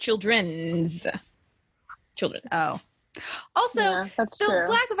mother's children. Oh. Also, that's the true.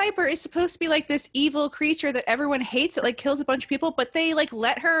 Black Viper is supposed to be like this evil creature that everyone hates. It like kills a bunch of people, but they like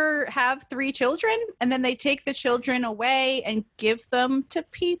let her have 3 children, and then they take the children away and give them to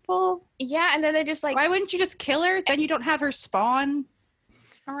people. Yeah, and then they just like... Why wouldn't you just kill her? Then you don't have her spawn.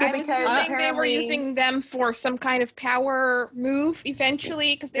 I'm assuming they were using them for some kind of power move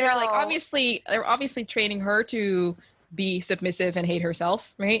eventually, because they were like they're obviously training her to be submissive and hate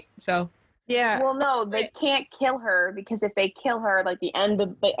herself, right? So Yeah. Well, no, they can't kill her because if they kill her, like the end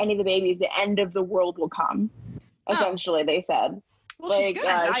of any of the babies, the end of the world will come. Essentially, they said. Well, she's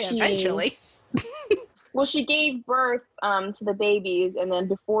gonna die eventually. Well, she gave birth to the babies, and then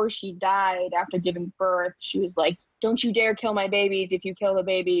before she died, after giving birth, she was like, "Don't you dare kill my babies! If you kill the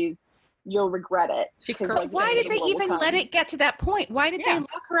babies, you'll regret it." Why did they even let it get to that point? Why did they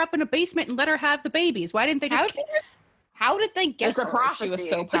lock her up in a basement and let her have the babies? Why didn't they just? How did they get It's a her? prophecy. She was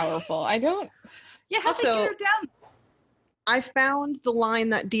so powerful. I don't. Yeah, how did they get her down? I found the line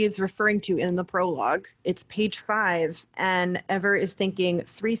that Dee is referring to in the prologue. It's page 5, and Ever is thinking,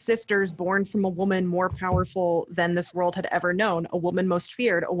 3 sisters born from a woman more powerful than this world had ever known, a woman most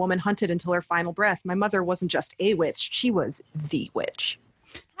feared, a woman hunted until her final breath. My mother wasn't just a witch, she was the witch.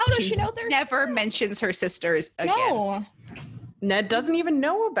 How does she know there's... Never mentions her sisters again. No. Ned doesn't even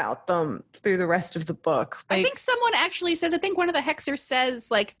know about them through the rest of the book. I think someone actually says, I think one of the Hexers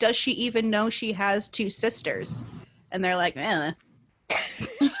says, like, does she even know she has 2 sisters? And they're like, They're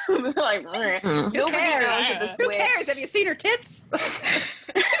like, who cares? Who cares? Have you seen her tits?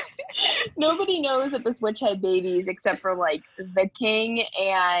 Nobody knows that this witch had babies except for like the king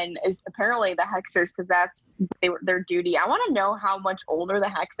and apparently the Hexers, because that's their duty. I want to know how much older the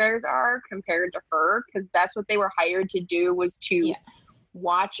Hexers are compared to her, because that's what they were hired to do, was to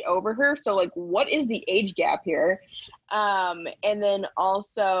watch over her. So like, what is the age gap here? And then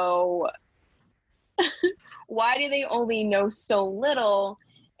also, why do they only know so little?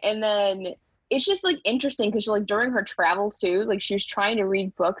 And then it's just like interesting because like during her travels too, like she was trying to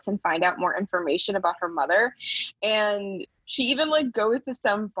read books and find out more information about her mother, and she even like goes to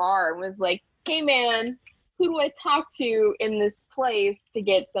some bar and was like, "Hey man, who do I talk to in this place to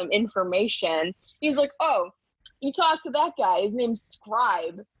get some information?" He's like, "Oh, you talk to that guy. His name's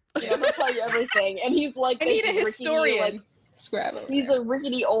Scribe. You know, he'll tell you everything." And he's like, I need a rickety, historian. like, Scribe. he's a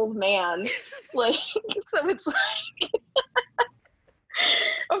rickety old man. Like, so it's like.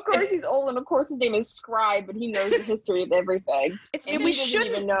 Of course he's old, and of course his name is Scribe, but he knows the history of everything. We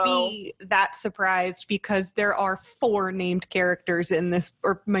shouldn't be that surprised because there are 4 named characters in this,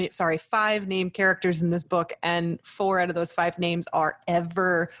 5 named characters in this book, and 4 out of those 5 names are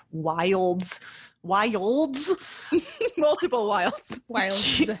Ever, Wilds, multiple Wilds,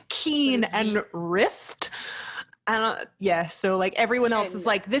 Keen, and Wrist. And so like everyone else is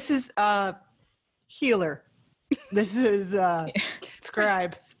like, this is Healer. This is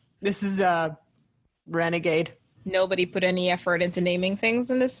Scribe. This is Renegade. Nobody put any effort into naming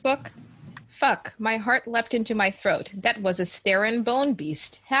things in this book. Fuck, my heart leapt into my throat. That was a starin' bone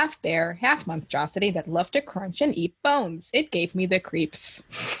beast, half bear, half monstrosity that loved to crunch and eat bones. It gave me the creeps.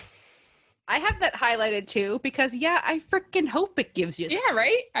 I have that highlighted too because I freaking hope it gives you that. Yeah,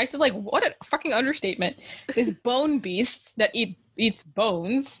 right? I said like, what a fucking understatement. This bone beast that eats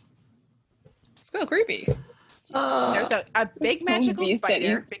bones. It's kind of creepy. There's a big magical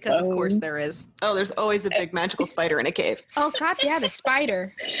spider, because of course there is. Oh, there's always a big magical spider in a cave. Oh god, yeah, the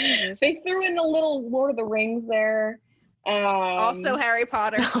spider. Jesus. They threw in a little Lord of the Rings there. Also Harry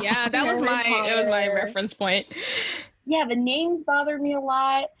Potter. Yeah, that was my reference point. Yeah, the names bothered me a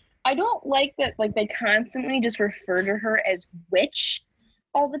lot. I don't like that like they constantly just refer to her as witch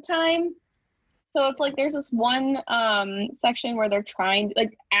all the time. So it's like there's this one section where they're trying,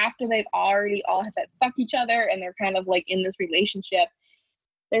 like after they've already all had to fuck each other and they're kind of like in this relationship,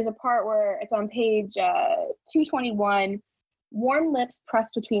 there's a part where it's on page 221, warm lips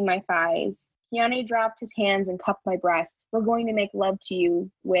pressed between my thighs. Keanu dropped his hands and cupped my breasts. We're going to make love to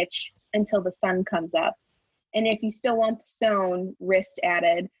you, witch, until the sun comes up. And if you still want the stone, Wrist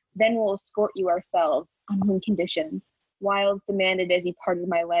added, then we'll escort you ourselves on one condition. Wilds demanded as he parted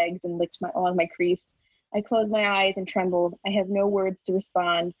my legs and licked along my crease. I closed my eyes and trembled. I have no words to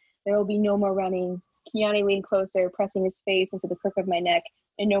respond. There will be no more running. Keanu leaned closer, pressing his face into the crook of my neck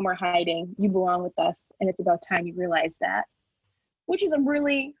and no more hiding. You belong with us, and it's about time you realize that. Which is a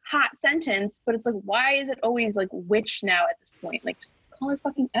really hot sentence, but it's like, why is it always like witch now at this point? Like, just call her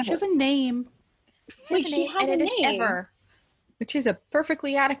fucking Ever. She has a name. Like, she has a and it is name. Ever, which is a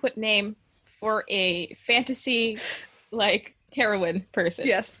perfectly adequate name for a fantasy like heroine person.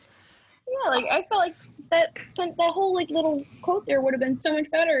 Yes. Yeah, like I felt like that whole like little quote there would have been so much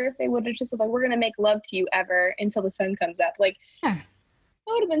better if they would have just said like, we're gonna make love to you ever until the sun comes up. Like, Yeah. that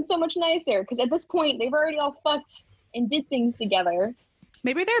would have been so much nicer because at this point they've already all fucked and did things together.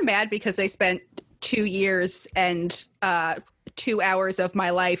 Maybe they're mad because they spent 2 years and 2 hours of my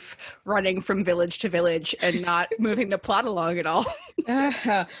life running from village to village and not moving the plot along at all.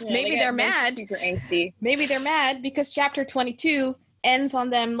 Yeah, Maybe they they're got mad. super angsty. Maybe they're mad because chapter 22 ends on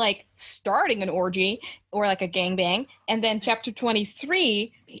them like starting an orgy or like a gangbang, and then chapter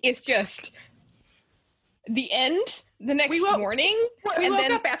 23 is just the end the next morning. We and woke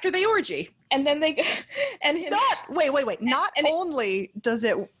then, up after the orgy. and then they and Wait. Not and it- only does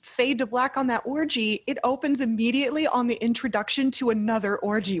it fade to black on that orgy, it opens immediately on the introduction to another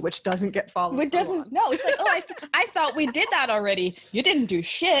orgy, which doesn't get followed. it through doesn't. on. No, it's like, oh, I thought we did that already. You didn't do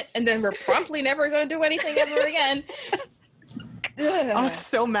shit, and then we're promptly never going to do anything ever again. I was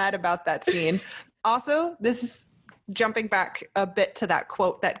so mad about that scene. Also, this is jumping back a bit to that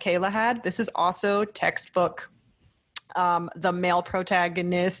quote that Kayla had. This is also textbook. The male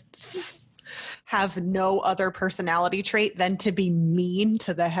protagonists have no other personality trait than to be mean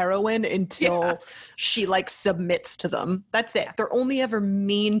to the heroine until she like submits to them. That's it. They're only ever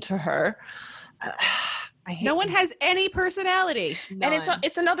mean to her. I hate No one has any personality. And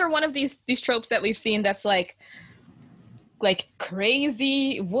it's another one of these tropes that we've seen that's like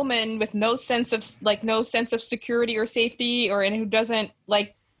crazy woman with no sense of security or safety, or and who doesn't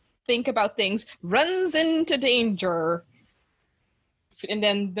like think about things, runs into danger, and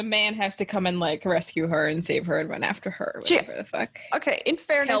then the man has to come and like rescue her and save her and run after her, whatever the fuck. Okay, in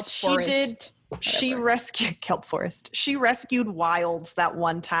fairness, Kelp forest, she whatever. rescued Kelp Forest. She rescued Wilds that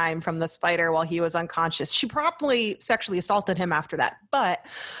one time from the spider while he was unconscious. She probably sexually assaulted him after that, but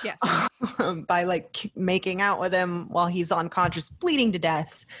Yes. by like making out with him while he's unconscious, bleeding to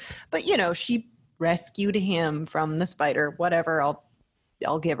death. But you know, she rescued him from the spider. Whatever,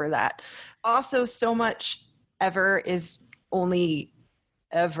 I'll give her that. Also, so much Ever is only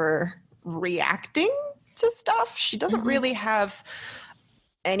Ever reacting to stuff. She doesn't really have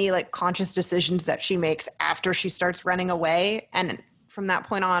any like conscious decisions that she makes after she starts running away, and from that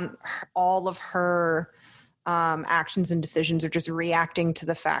point on, all of her actions and decisions are just reacting to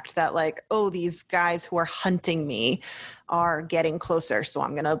the fact that like, oh, these guys who are hunting me are getting closer, so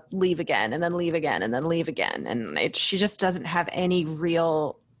I'm gonna leave again and then leave again and then leave again, and she just doesn't have any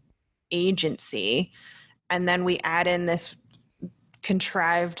real agency. And then we add in this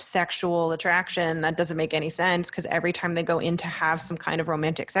contrived sexual attraction that doesn't make any sense, because every time they go in to have some kind of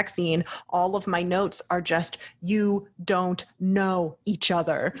romantic sex scene, all of my notes are just, you don't know each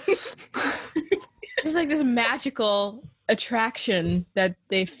other. It's like this magical attraction that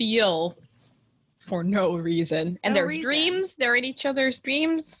they feel for no reason, and No their reason. dreams, they're in each other's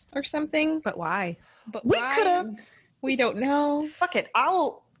dreams or something. But why? But We why? could have. We don't know. Fuck it.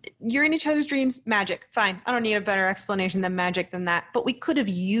 You're in each other's dreams, magic. Fine. I don't need a better explanation than magic than that. But we could have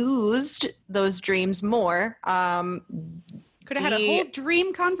used those dreams more. Could have had a whole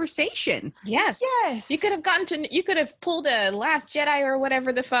dream conversation. Yes. Yes. You could have pulled a Last Jedi or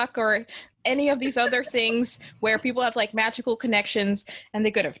whatever the fuck, or any of these other things where people have like magical connections, and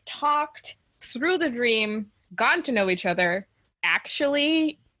they could have talked through the dream, gotten to know each other,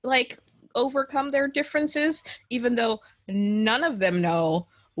 actually like overcome their differences, even though none of them know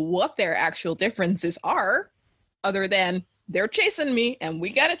what their actual differences are, other than they're chasing me and we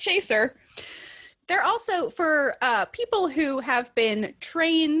gotta chase her. They're also for people who have been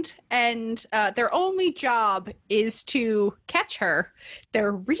trained and their only job is to catch her.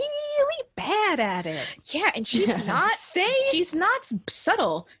 They're really bad at it. Yeah, and she's not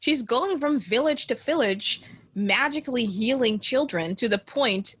subtle. She's going from village to village, magically healing children, to the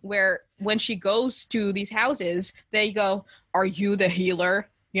point where when she goes to these houses, they go, "Are you the healer?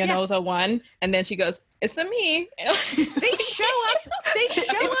 You know, the one?" And then she goes, "It's a me." They show up.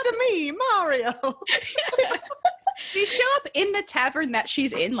 It's me, Mario. They show up in the tavern that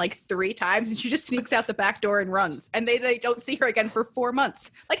she's in like 3 times, and she just sneaks out the back door and runs. And they don't see her again for 4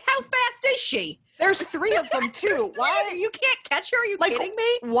 months. Like, how fast is she? There's 3 of them too. Why? You can't catch her? Are you Like, kidding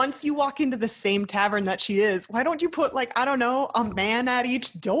me? once you walk into the same tavern that she is, why don't you put like, I don't know, a man at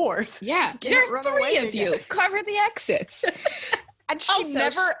each door? So Yeah, she can't there's run 3 away of again. you. Cover the exits. And she Also,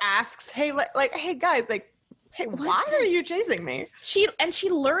 never asks, hey, hey guys, like, Hey, why are you chasing me? She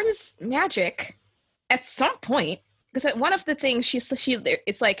learns magic at some point, because at one of the things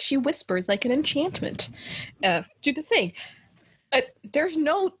it's like she whispers like an enchantment to the thing. There's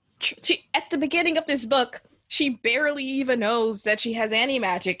no she at the beginning of this book. She barely even knows that she has any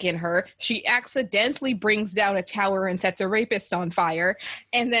magic in her. She accidentally brings down a tower and sets a rapist on fire,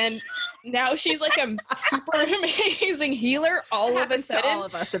 and then now she's like a super amazing healer. All of a sudden, to all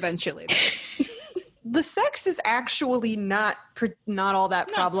of us eventually. The sex is actually not all that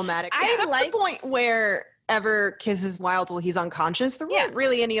problematic. Except the point where Ever kisses Wild while he's unconscious. There weren't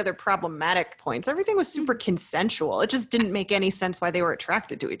really any other problematic points. Everything was super consensual. It just didn't make any sense why they were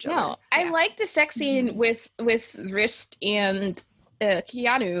attracted to each other. No, I like the sex scene with Rist and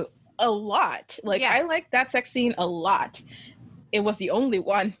Keanu a lot. Like, I like that sex scene a lot. It was the only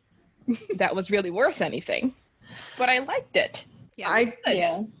one that was really worth anything, but I liked it. Yeah,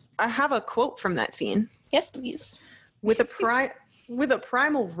 I have a quote from that scene. Yes, please. With a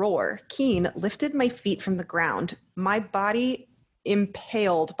primal roar, Keen lifted my feet from the ground, my body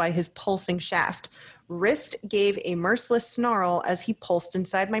impaled by his pulsing shaft. Rist gave a merciless snarl as he pulsed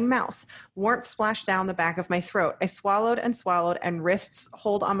inside my mouth. Warmth splashed down the back of my throat. I swallowed, and Rist's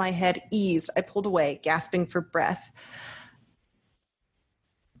hold on my head eased. I pulled away, gasping for breath.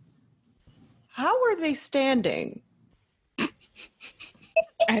 How are they standing?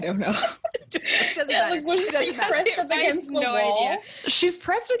 I don't know. Doesn't matter. Like, was she pressed up against the wall? Idea. She's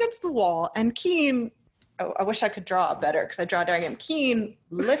pressed against the wall, and Keen, I wish I could draw better because I draw diagram. Keen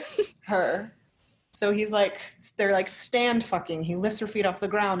lifts her. So they're like stand fucking. He lifts her feet off the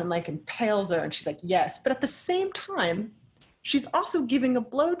ground and like impales her, and she's like, yes. But at the same time, she's also giving a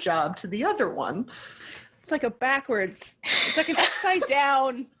blowjob to the other one. It's like it's like an upside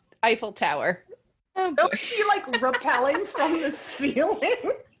down Eiffel Tower. Oh, Don't be like rappelling from the ceiling.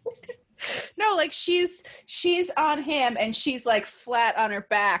 No, like she's on him and she's like flat on her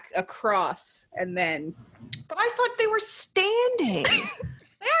back across, and then. But I thought they were standing.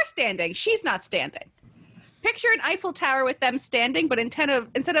 They are standing. She's not standing. Picture an Eiffel Tower with them standing, but instead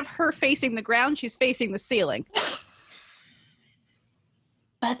of her facing the ground, she's facing the ceiling.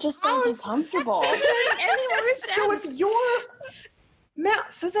 That just sounds uncomfortable. So if you're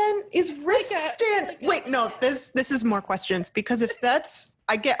Matt, so then is Rist stand? Wait, no. This is more questions, because if that's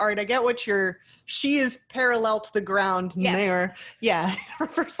I get what she is parallel to the ground there. Yeah,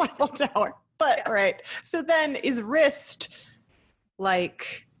 reverse Eiffel Tower. But all right. So then is Rist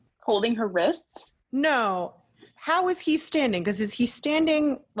like holding her wrists? No. How is he standing? Because is he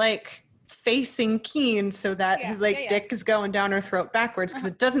standing like facing Keen so that his dick is going down her throat backwards? Because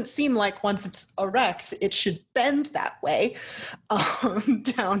it doesn't seem like once it's erect, it should bend that way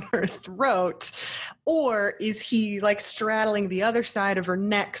down her throat. Or is he like straddling the other side of her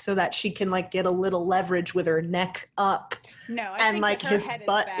neck so that she can like get a little leverage with her neck up? No, and like his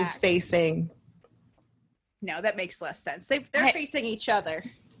butt is facing. No, that makes less sense. They're facing each other.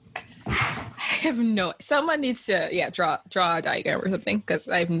 I have no. Someone needs to draw a diagram or something, because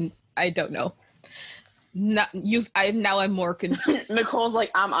I don't know. I'm more confused. Nicole's like,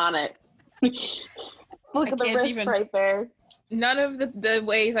 I'm on it. Look at the wrist right there. None of the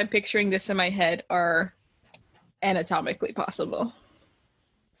ways I'm picturing this in my head are anatomically possible.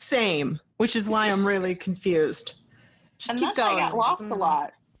 Same, which is why I'm really confused. Just keep going. I got lost a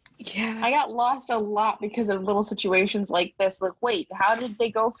lot. Yeah. I got lost a lot because of little situations like this. Like, wait, how did they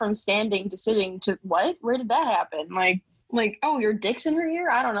go from standing to sitting to what? Where did that happen? Like, oh, your dick's in her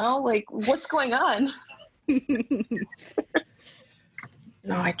ear? I don't know. Like, what's going on?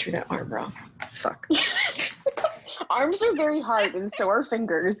 No, I drew that arm wrong. Fuck. Arms are very hard, and so are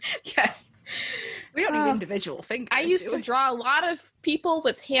fingers. Yes. We don't need individual fingers. I used to draw a lot of people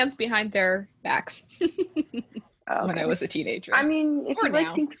with hands behind their backs when I was a teenager. I mean, if you like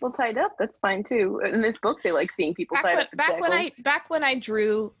seeing people tied up, that's fine too. In this book, they like seeing people tied up. Back when I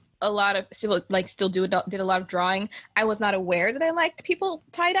drew a lot of did a lot of drawing, I was not aware that I liked people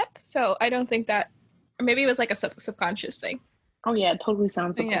tied up. So I don't think that, or maybe it was like a subconscious thing. Oh yeah, it totally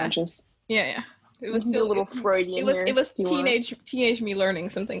sounds subconscious. Yeah. It was still a little Freudian. It was teenage me learning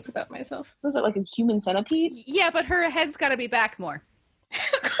some things about myself. Was it like a human centipede? Yeah, but her head's got to be back more.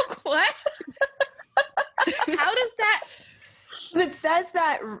 What? How does that? It says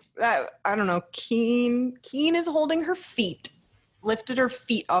that I don't know. Keen is holding her feet, lifted her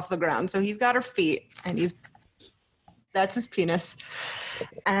feet off the ground, so he's got her feet, and that's his penis.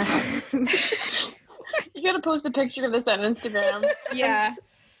 You gotta post a picture of this on Instagram. Yeah.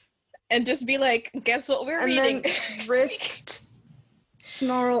 And just be like, guess what we're reading? Then Rist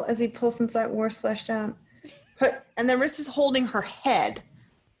snarl as he pulls inside war splash down. And then Rist is holding her head.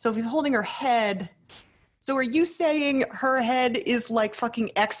 So if he's holding her head, So are you saying her head is like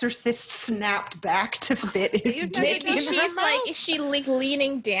fucking Exorcist snapped back to fit his You've dick Maybe in her she's like, mouth? is she like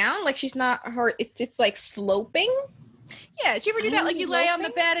leaning down? Like she's not her. It's like sloping. Yeah, did you ever do that? Like you lay on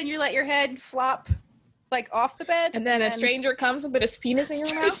the bed and you let your head flop like off the bed, And then a stranger comes and put his penis in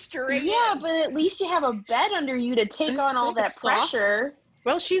your mouth. straight. Yeah, in. but at least you have a bed under you to take It's on all like that soft. pressure.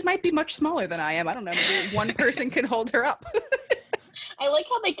 Well, she might be much smaller than I am. I don't know. Maybe one person can hold her up. I like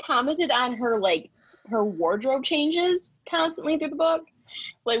how they commented on her her wardrobe changes constantly through the book.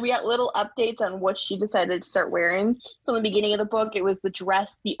 Like we got little updates on what she decided to start wearing. So in the beginning of the book, it was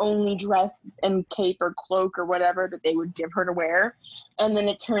the only dress and cape or cloak or whatever that they would give her to wear. And then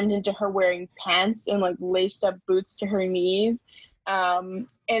it turned into her wearing pants and like laced up boots to her knees. And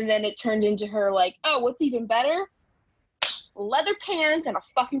then it turned into her like, oh, what's even better? Leather pants and a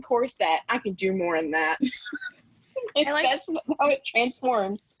fucking corset. I could do more than that. That's how it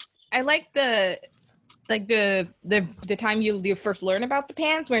transforms. I like the time you first learn about the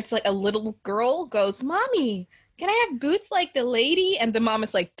pants, where it's like a little girl goes, "Mommy, can I have boots like the lady?" And the mom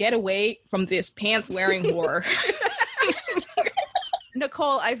is like, "Get away from this pants wearing whore."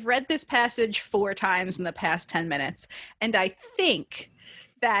 Nicole, I've read this passage 4 times in the past 10 minutes, and I think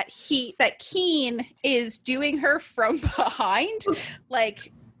that Keen is doing her from behind,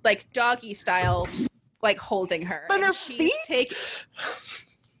 like doggy style, like holding her. On And her she's feet?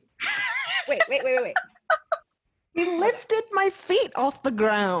 Wait. He lifted my feet off the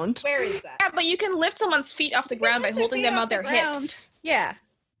ground. Where is that? Yeah, but you can lift someone's feet off the ground by lift their holding feet them off on the their ground. hips. Yeah.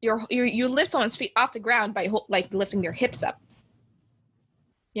 You lift someone's feet off the ground by like lifting their hips up.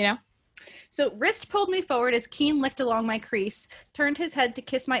 You know? So Wrist pulled me forward as Keen licked along my crease, turned his head to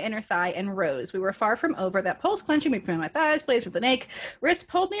kiss my inner thigh, and rose. We were far from over, that pulse clenching between my thighs, blazed with an ache. Wrist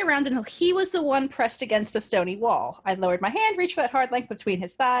pulled me around until he was the one pressed against the stony wall. I lowered my hand, reached for that hard length between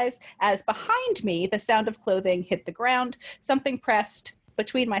his thighs, as behind me, the sound of clothing hit the ground. Something pressed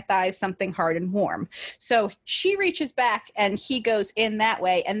between my thighs, something hard and warm. So she reaches back and he goes in that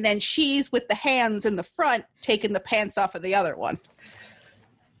way, and then she's with the hands in the front taking the pants off of the other one.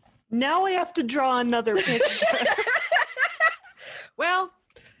 Now I have to draw another picture. Well,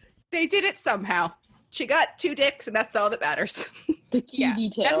 they did it somehow. She got 2 dicks, and that's all that matters. The key Yeah,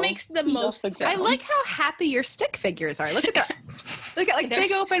 detail. that makes the Feet off most the sense. I ground. like how happy your stick figures are. Look at that. Look at like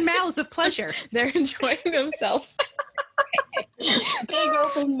big open mouths of pleasure. They're enjoying themselves. Big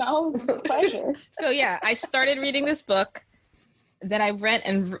open mouth pleasure. So yeah, I started reading this book. Then I went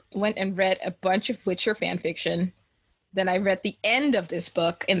and read a bunch of Witcher fan fiction. Then I read the end of this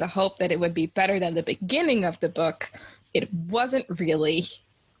book in the hope that it would be better than the beginning of the book. It wasn't really.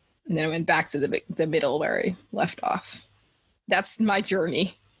 And then I went back to the middle where I left off. That's my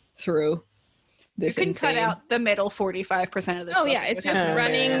journey through this. You can cut out the middle 45% of this. Oh book. yeah, It it's would just have no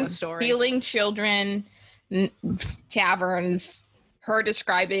bearing on running, the story. healing children, taverns, her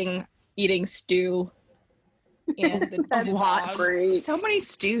describing eating stew, and the That's dog. Great. So many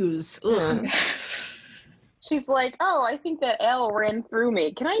stews. Ugh. She's like, oh, I think that L ran through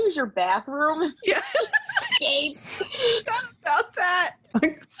me. Can I use your bathroom? Yeah, Escapes. forgot about that.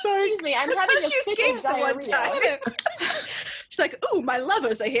 Sorry. Excuse me, I'm That's having how a she fit of escapes the one diarrhea. time. She's like, "Ooh, my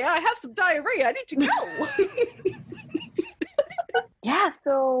lovers are here. I have some diarrhea. I need to go." Yeah,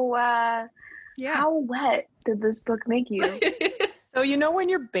 so Yeah. how wet did this book make you? So you know when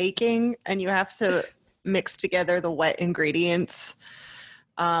you're baking and you have to mix together the wet ingredients?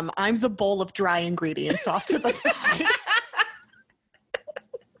 I'm the bowl of dry ingredients off to the side.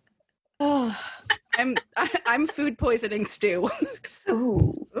 Oh, I'm food poisoning stew.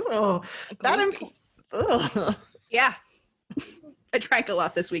 Ooh. Ugh, ugh. Yeah. I drank a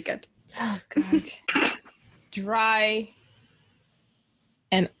lot this weekend. oh God. Dry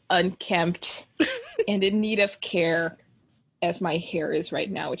and unkempt and in need of care as my hair is right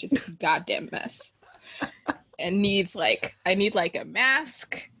now, which is a goddamn mess. And I need like a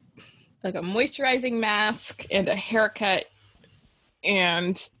mask, like a moisturizing mask and a haircut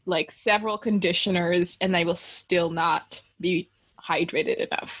and like several conditioners, and I will still not be hydrated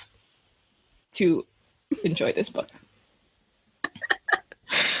enough to enjoy this book.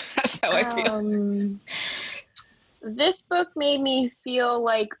 That's how I feel. This book made me feel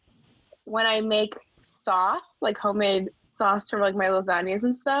like when I make sauce, like homemade sauce for like my lasagnas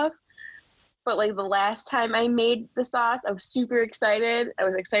and stuff. But like the last time I made the sauce, I was super excited. I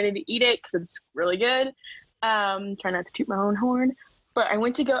was excited to eat it because it's really good. Try not to toot my own horn. But I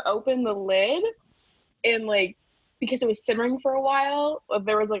went to go open the lid and like, because it was simmering for a while,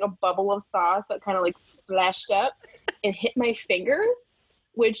 there was like a bubble of sauce that kind of like splashed up and hit my finger,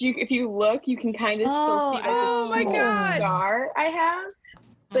 which if you look, you can kind of still see like oh a my small God. scar I have.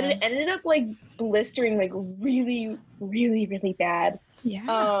 but it ended up like blistering like really, really, really bad.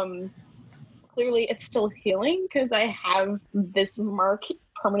 Yeah. Clearly it's still healing because I have this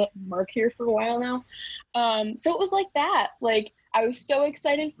permanent mark here for a while now. So it was like that. Like I was so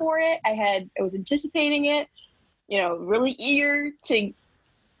excited for it. I was anticipating it, really eager to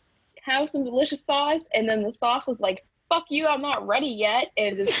have some delicious sauce, and then the sauce was like, fuck you, I'm not ready yet,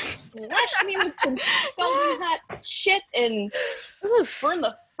 and just slashed me with some scalding hot shit and burned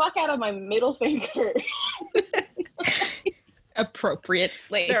the fuck out of my middle finger.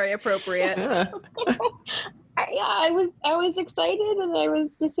 Appropriately. Very appropriate. I was excited and I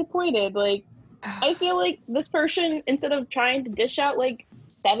was disappointed. Like, I feel like this person, instead of trying to dish out like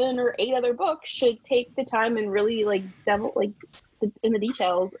 7 or 8 other books, should take the time and really like devil like in the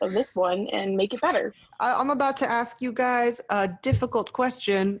details of this one and make it better. I'm about to ask you guys a difficult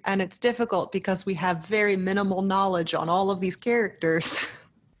question, and it's difficult because we have very minimal knowledge on all of these characters.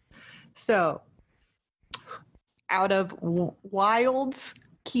 So, out of Wilds,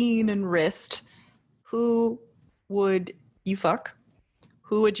 Keen, and Wrist, who would you fuck?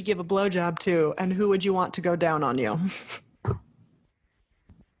 Who would you give a blowjob to? And who would you want to go down on you?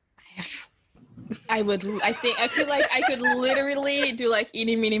 I feel like I could literally do like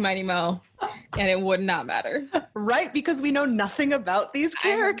eeny, meeny, miny, mo, and it would not matter. Right, because we know nothing about these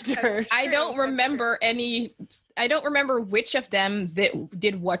characters. I don't remember which of them that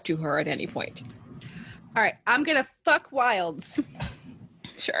did what to her at any point. All right, I'm gonna fuck Wilds.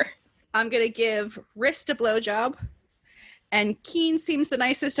 Sure. I'm gonna give Wrist a blowjob, and Keen seems the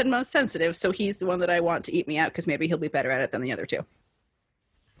nicest and most sensitive, so he's the one that I want to eat me out because maybe he'll be better at it than the other two.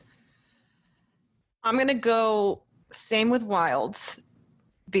 I'm going to go same with Wilds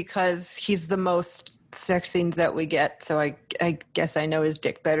because he's the most sex scenes that we get. So I guess I know his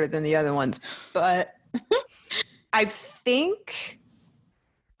dick better than the other ones. But I think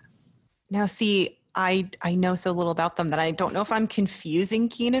now, see, I know so little about them that I don't know if I'm confusing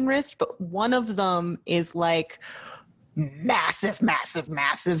Keen and Wrist, but one of them is like massive, massive,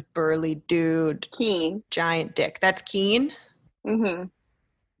 massive burly dude. Keen. Giant dick. That's Keen? Mm-hmm.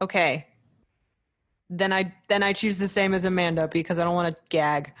 Okay. Then I choose the same as Amanda because I don't want to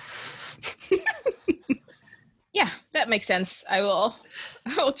gag. Yeah, that makes sense. I will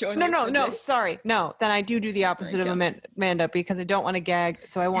join. No. Sorry, no. Then I do the opposite of Amanda because I don't want to gag.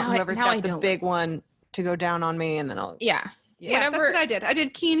 So I want whoever's got the big one to go down on me, and then I'll. Yeah. Yeah, that's what I did. I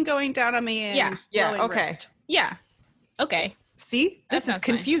did Keen going down on me. And Okay. Wrist. Yeah. Okay. See, this is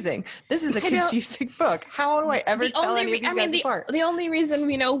confusing. Fine. This is a confusing book. How do I ever tell any of these guys apart? The only reason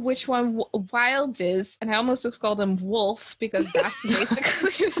we know which one Wilds is, and I almost just called him Wolf because that's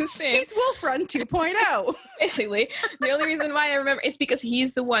basically the same. He's Wolf Run 2.0. Basically, the only reason why I remember is because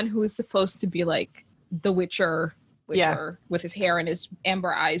he's the one who is supposed to be like the Witcher with his hair and his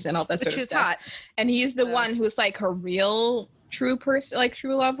amber eyes and all that sort of stuff. Hot. And he's the one who's like her real true person, like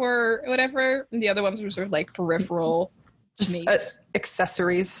true love or whatever. And the other ones were sort of like peripheral. Just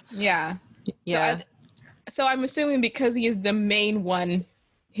accessories. Yeah. Yeah. So I'm assuming because he is the main one,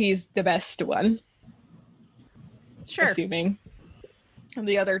 he's the best one. Sure. Assuming. And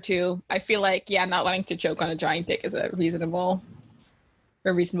the other two, I feel like, not wanting to choke on a giant dick is a reasonable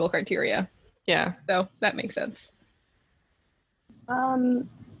criteria. Yeah. So that makes sense.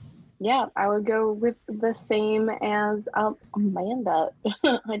 Yeah, I would go with the same as Amanda.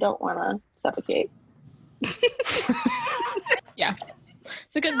 I don't want to suffocate. Yeah,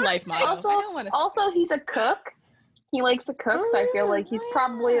 it's a good life motto. Also, he's a cook. He likes to cook, so I feel like he's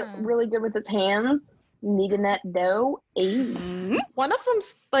probably really good with his hands. Kneading that dough. One of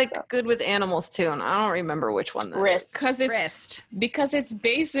them's like good with animals too, and I don't remember which one. Wrist. Because it's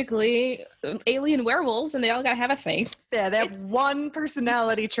basically alien werewolves, and they all gotta have a thing. Yeah, they have one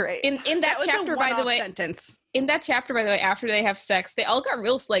personality trait. In that chapter, by the way, sentence. In that chapter, by the way, after they have sex, they all got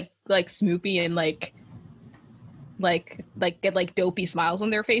real like smoopy and like get like dopey smiles on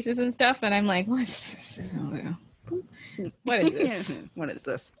their faces and stuff, and I'm like, what is this? What is this? What is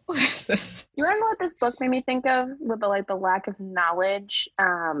this? What is this? You remember what this book made me think of with the lack of knowledge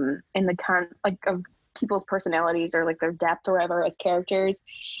and the of people's personalities or like their depth or whatever as characters,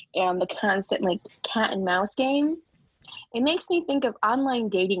 and the constant like cat and mouse games. It makes me think of online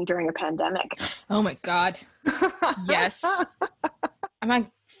dating during a pandemic. Oh my god. Yes. I'm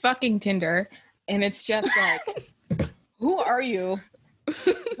on fucking Tinder, and it's just like, who are you?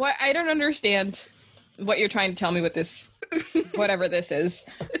 What? I don't understand what you're trying to tell me with this, whatever this is.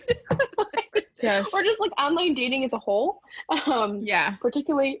 Yes. Or just like online dating as a whole. Yeah.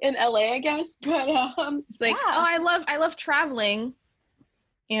 Particularly in LA, I guess. But it's like, I love traveling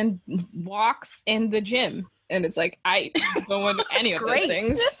and walks and the gym. And it's like, I don't want any of those Great.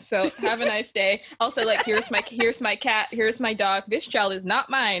 things. So have a nice day. Also, like, here's my cat, here's my dog. This child is not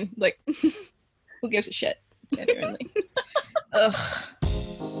mine. Like, who gives a shit? Genuinely. Ugh.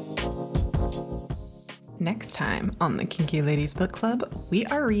 Next time on the Kinky Ladies Book Club, we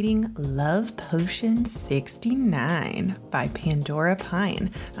are reading Love Potion 69 by Pandora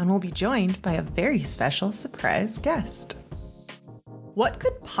Pine, and we'll be joined by a very special surprise guest. What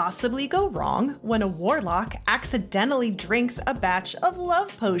could possibly go wrong when a warlock accidentally drinks a batch of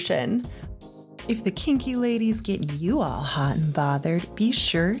love potion? If the Kinky Ladies get you all hot and bothered, be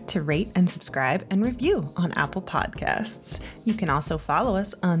sure to rate and subscribe and review on Apple Podcasts. You can also follow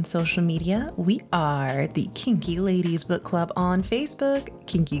us on social media. We are the Kinky Ladies Book Club on Facebook,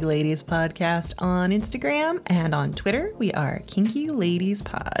 Kinky Ladies Podcast on Instagram, and on Twitter, we are Kinky Ladies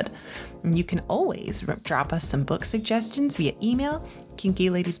Pod. And you can always drop us some book suggestions via email,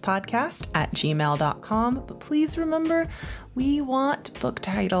 kinkyladiespodcast@gmail.com. But please remember, we want book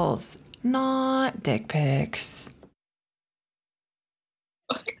titles, not dick pics.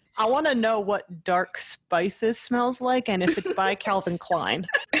 I want to know what Dark Spices smells like and if it's by Calvin Klein.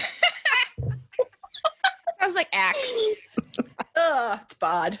 Sounds like Axe. It's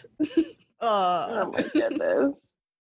bad. Oh my goodness.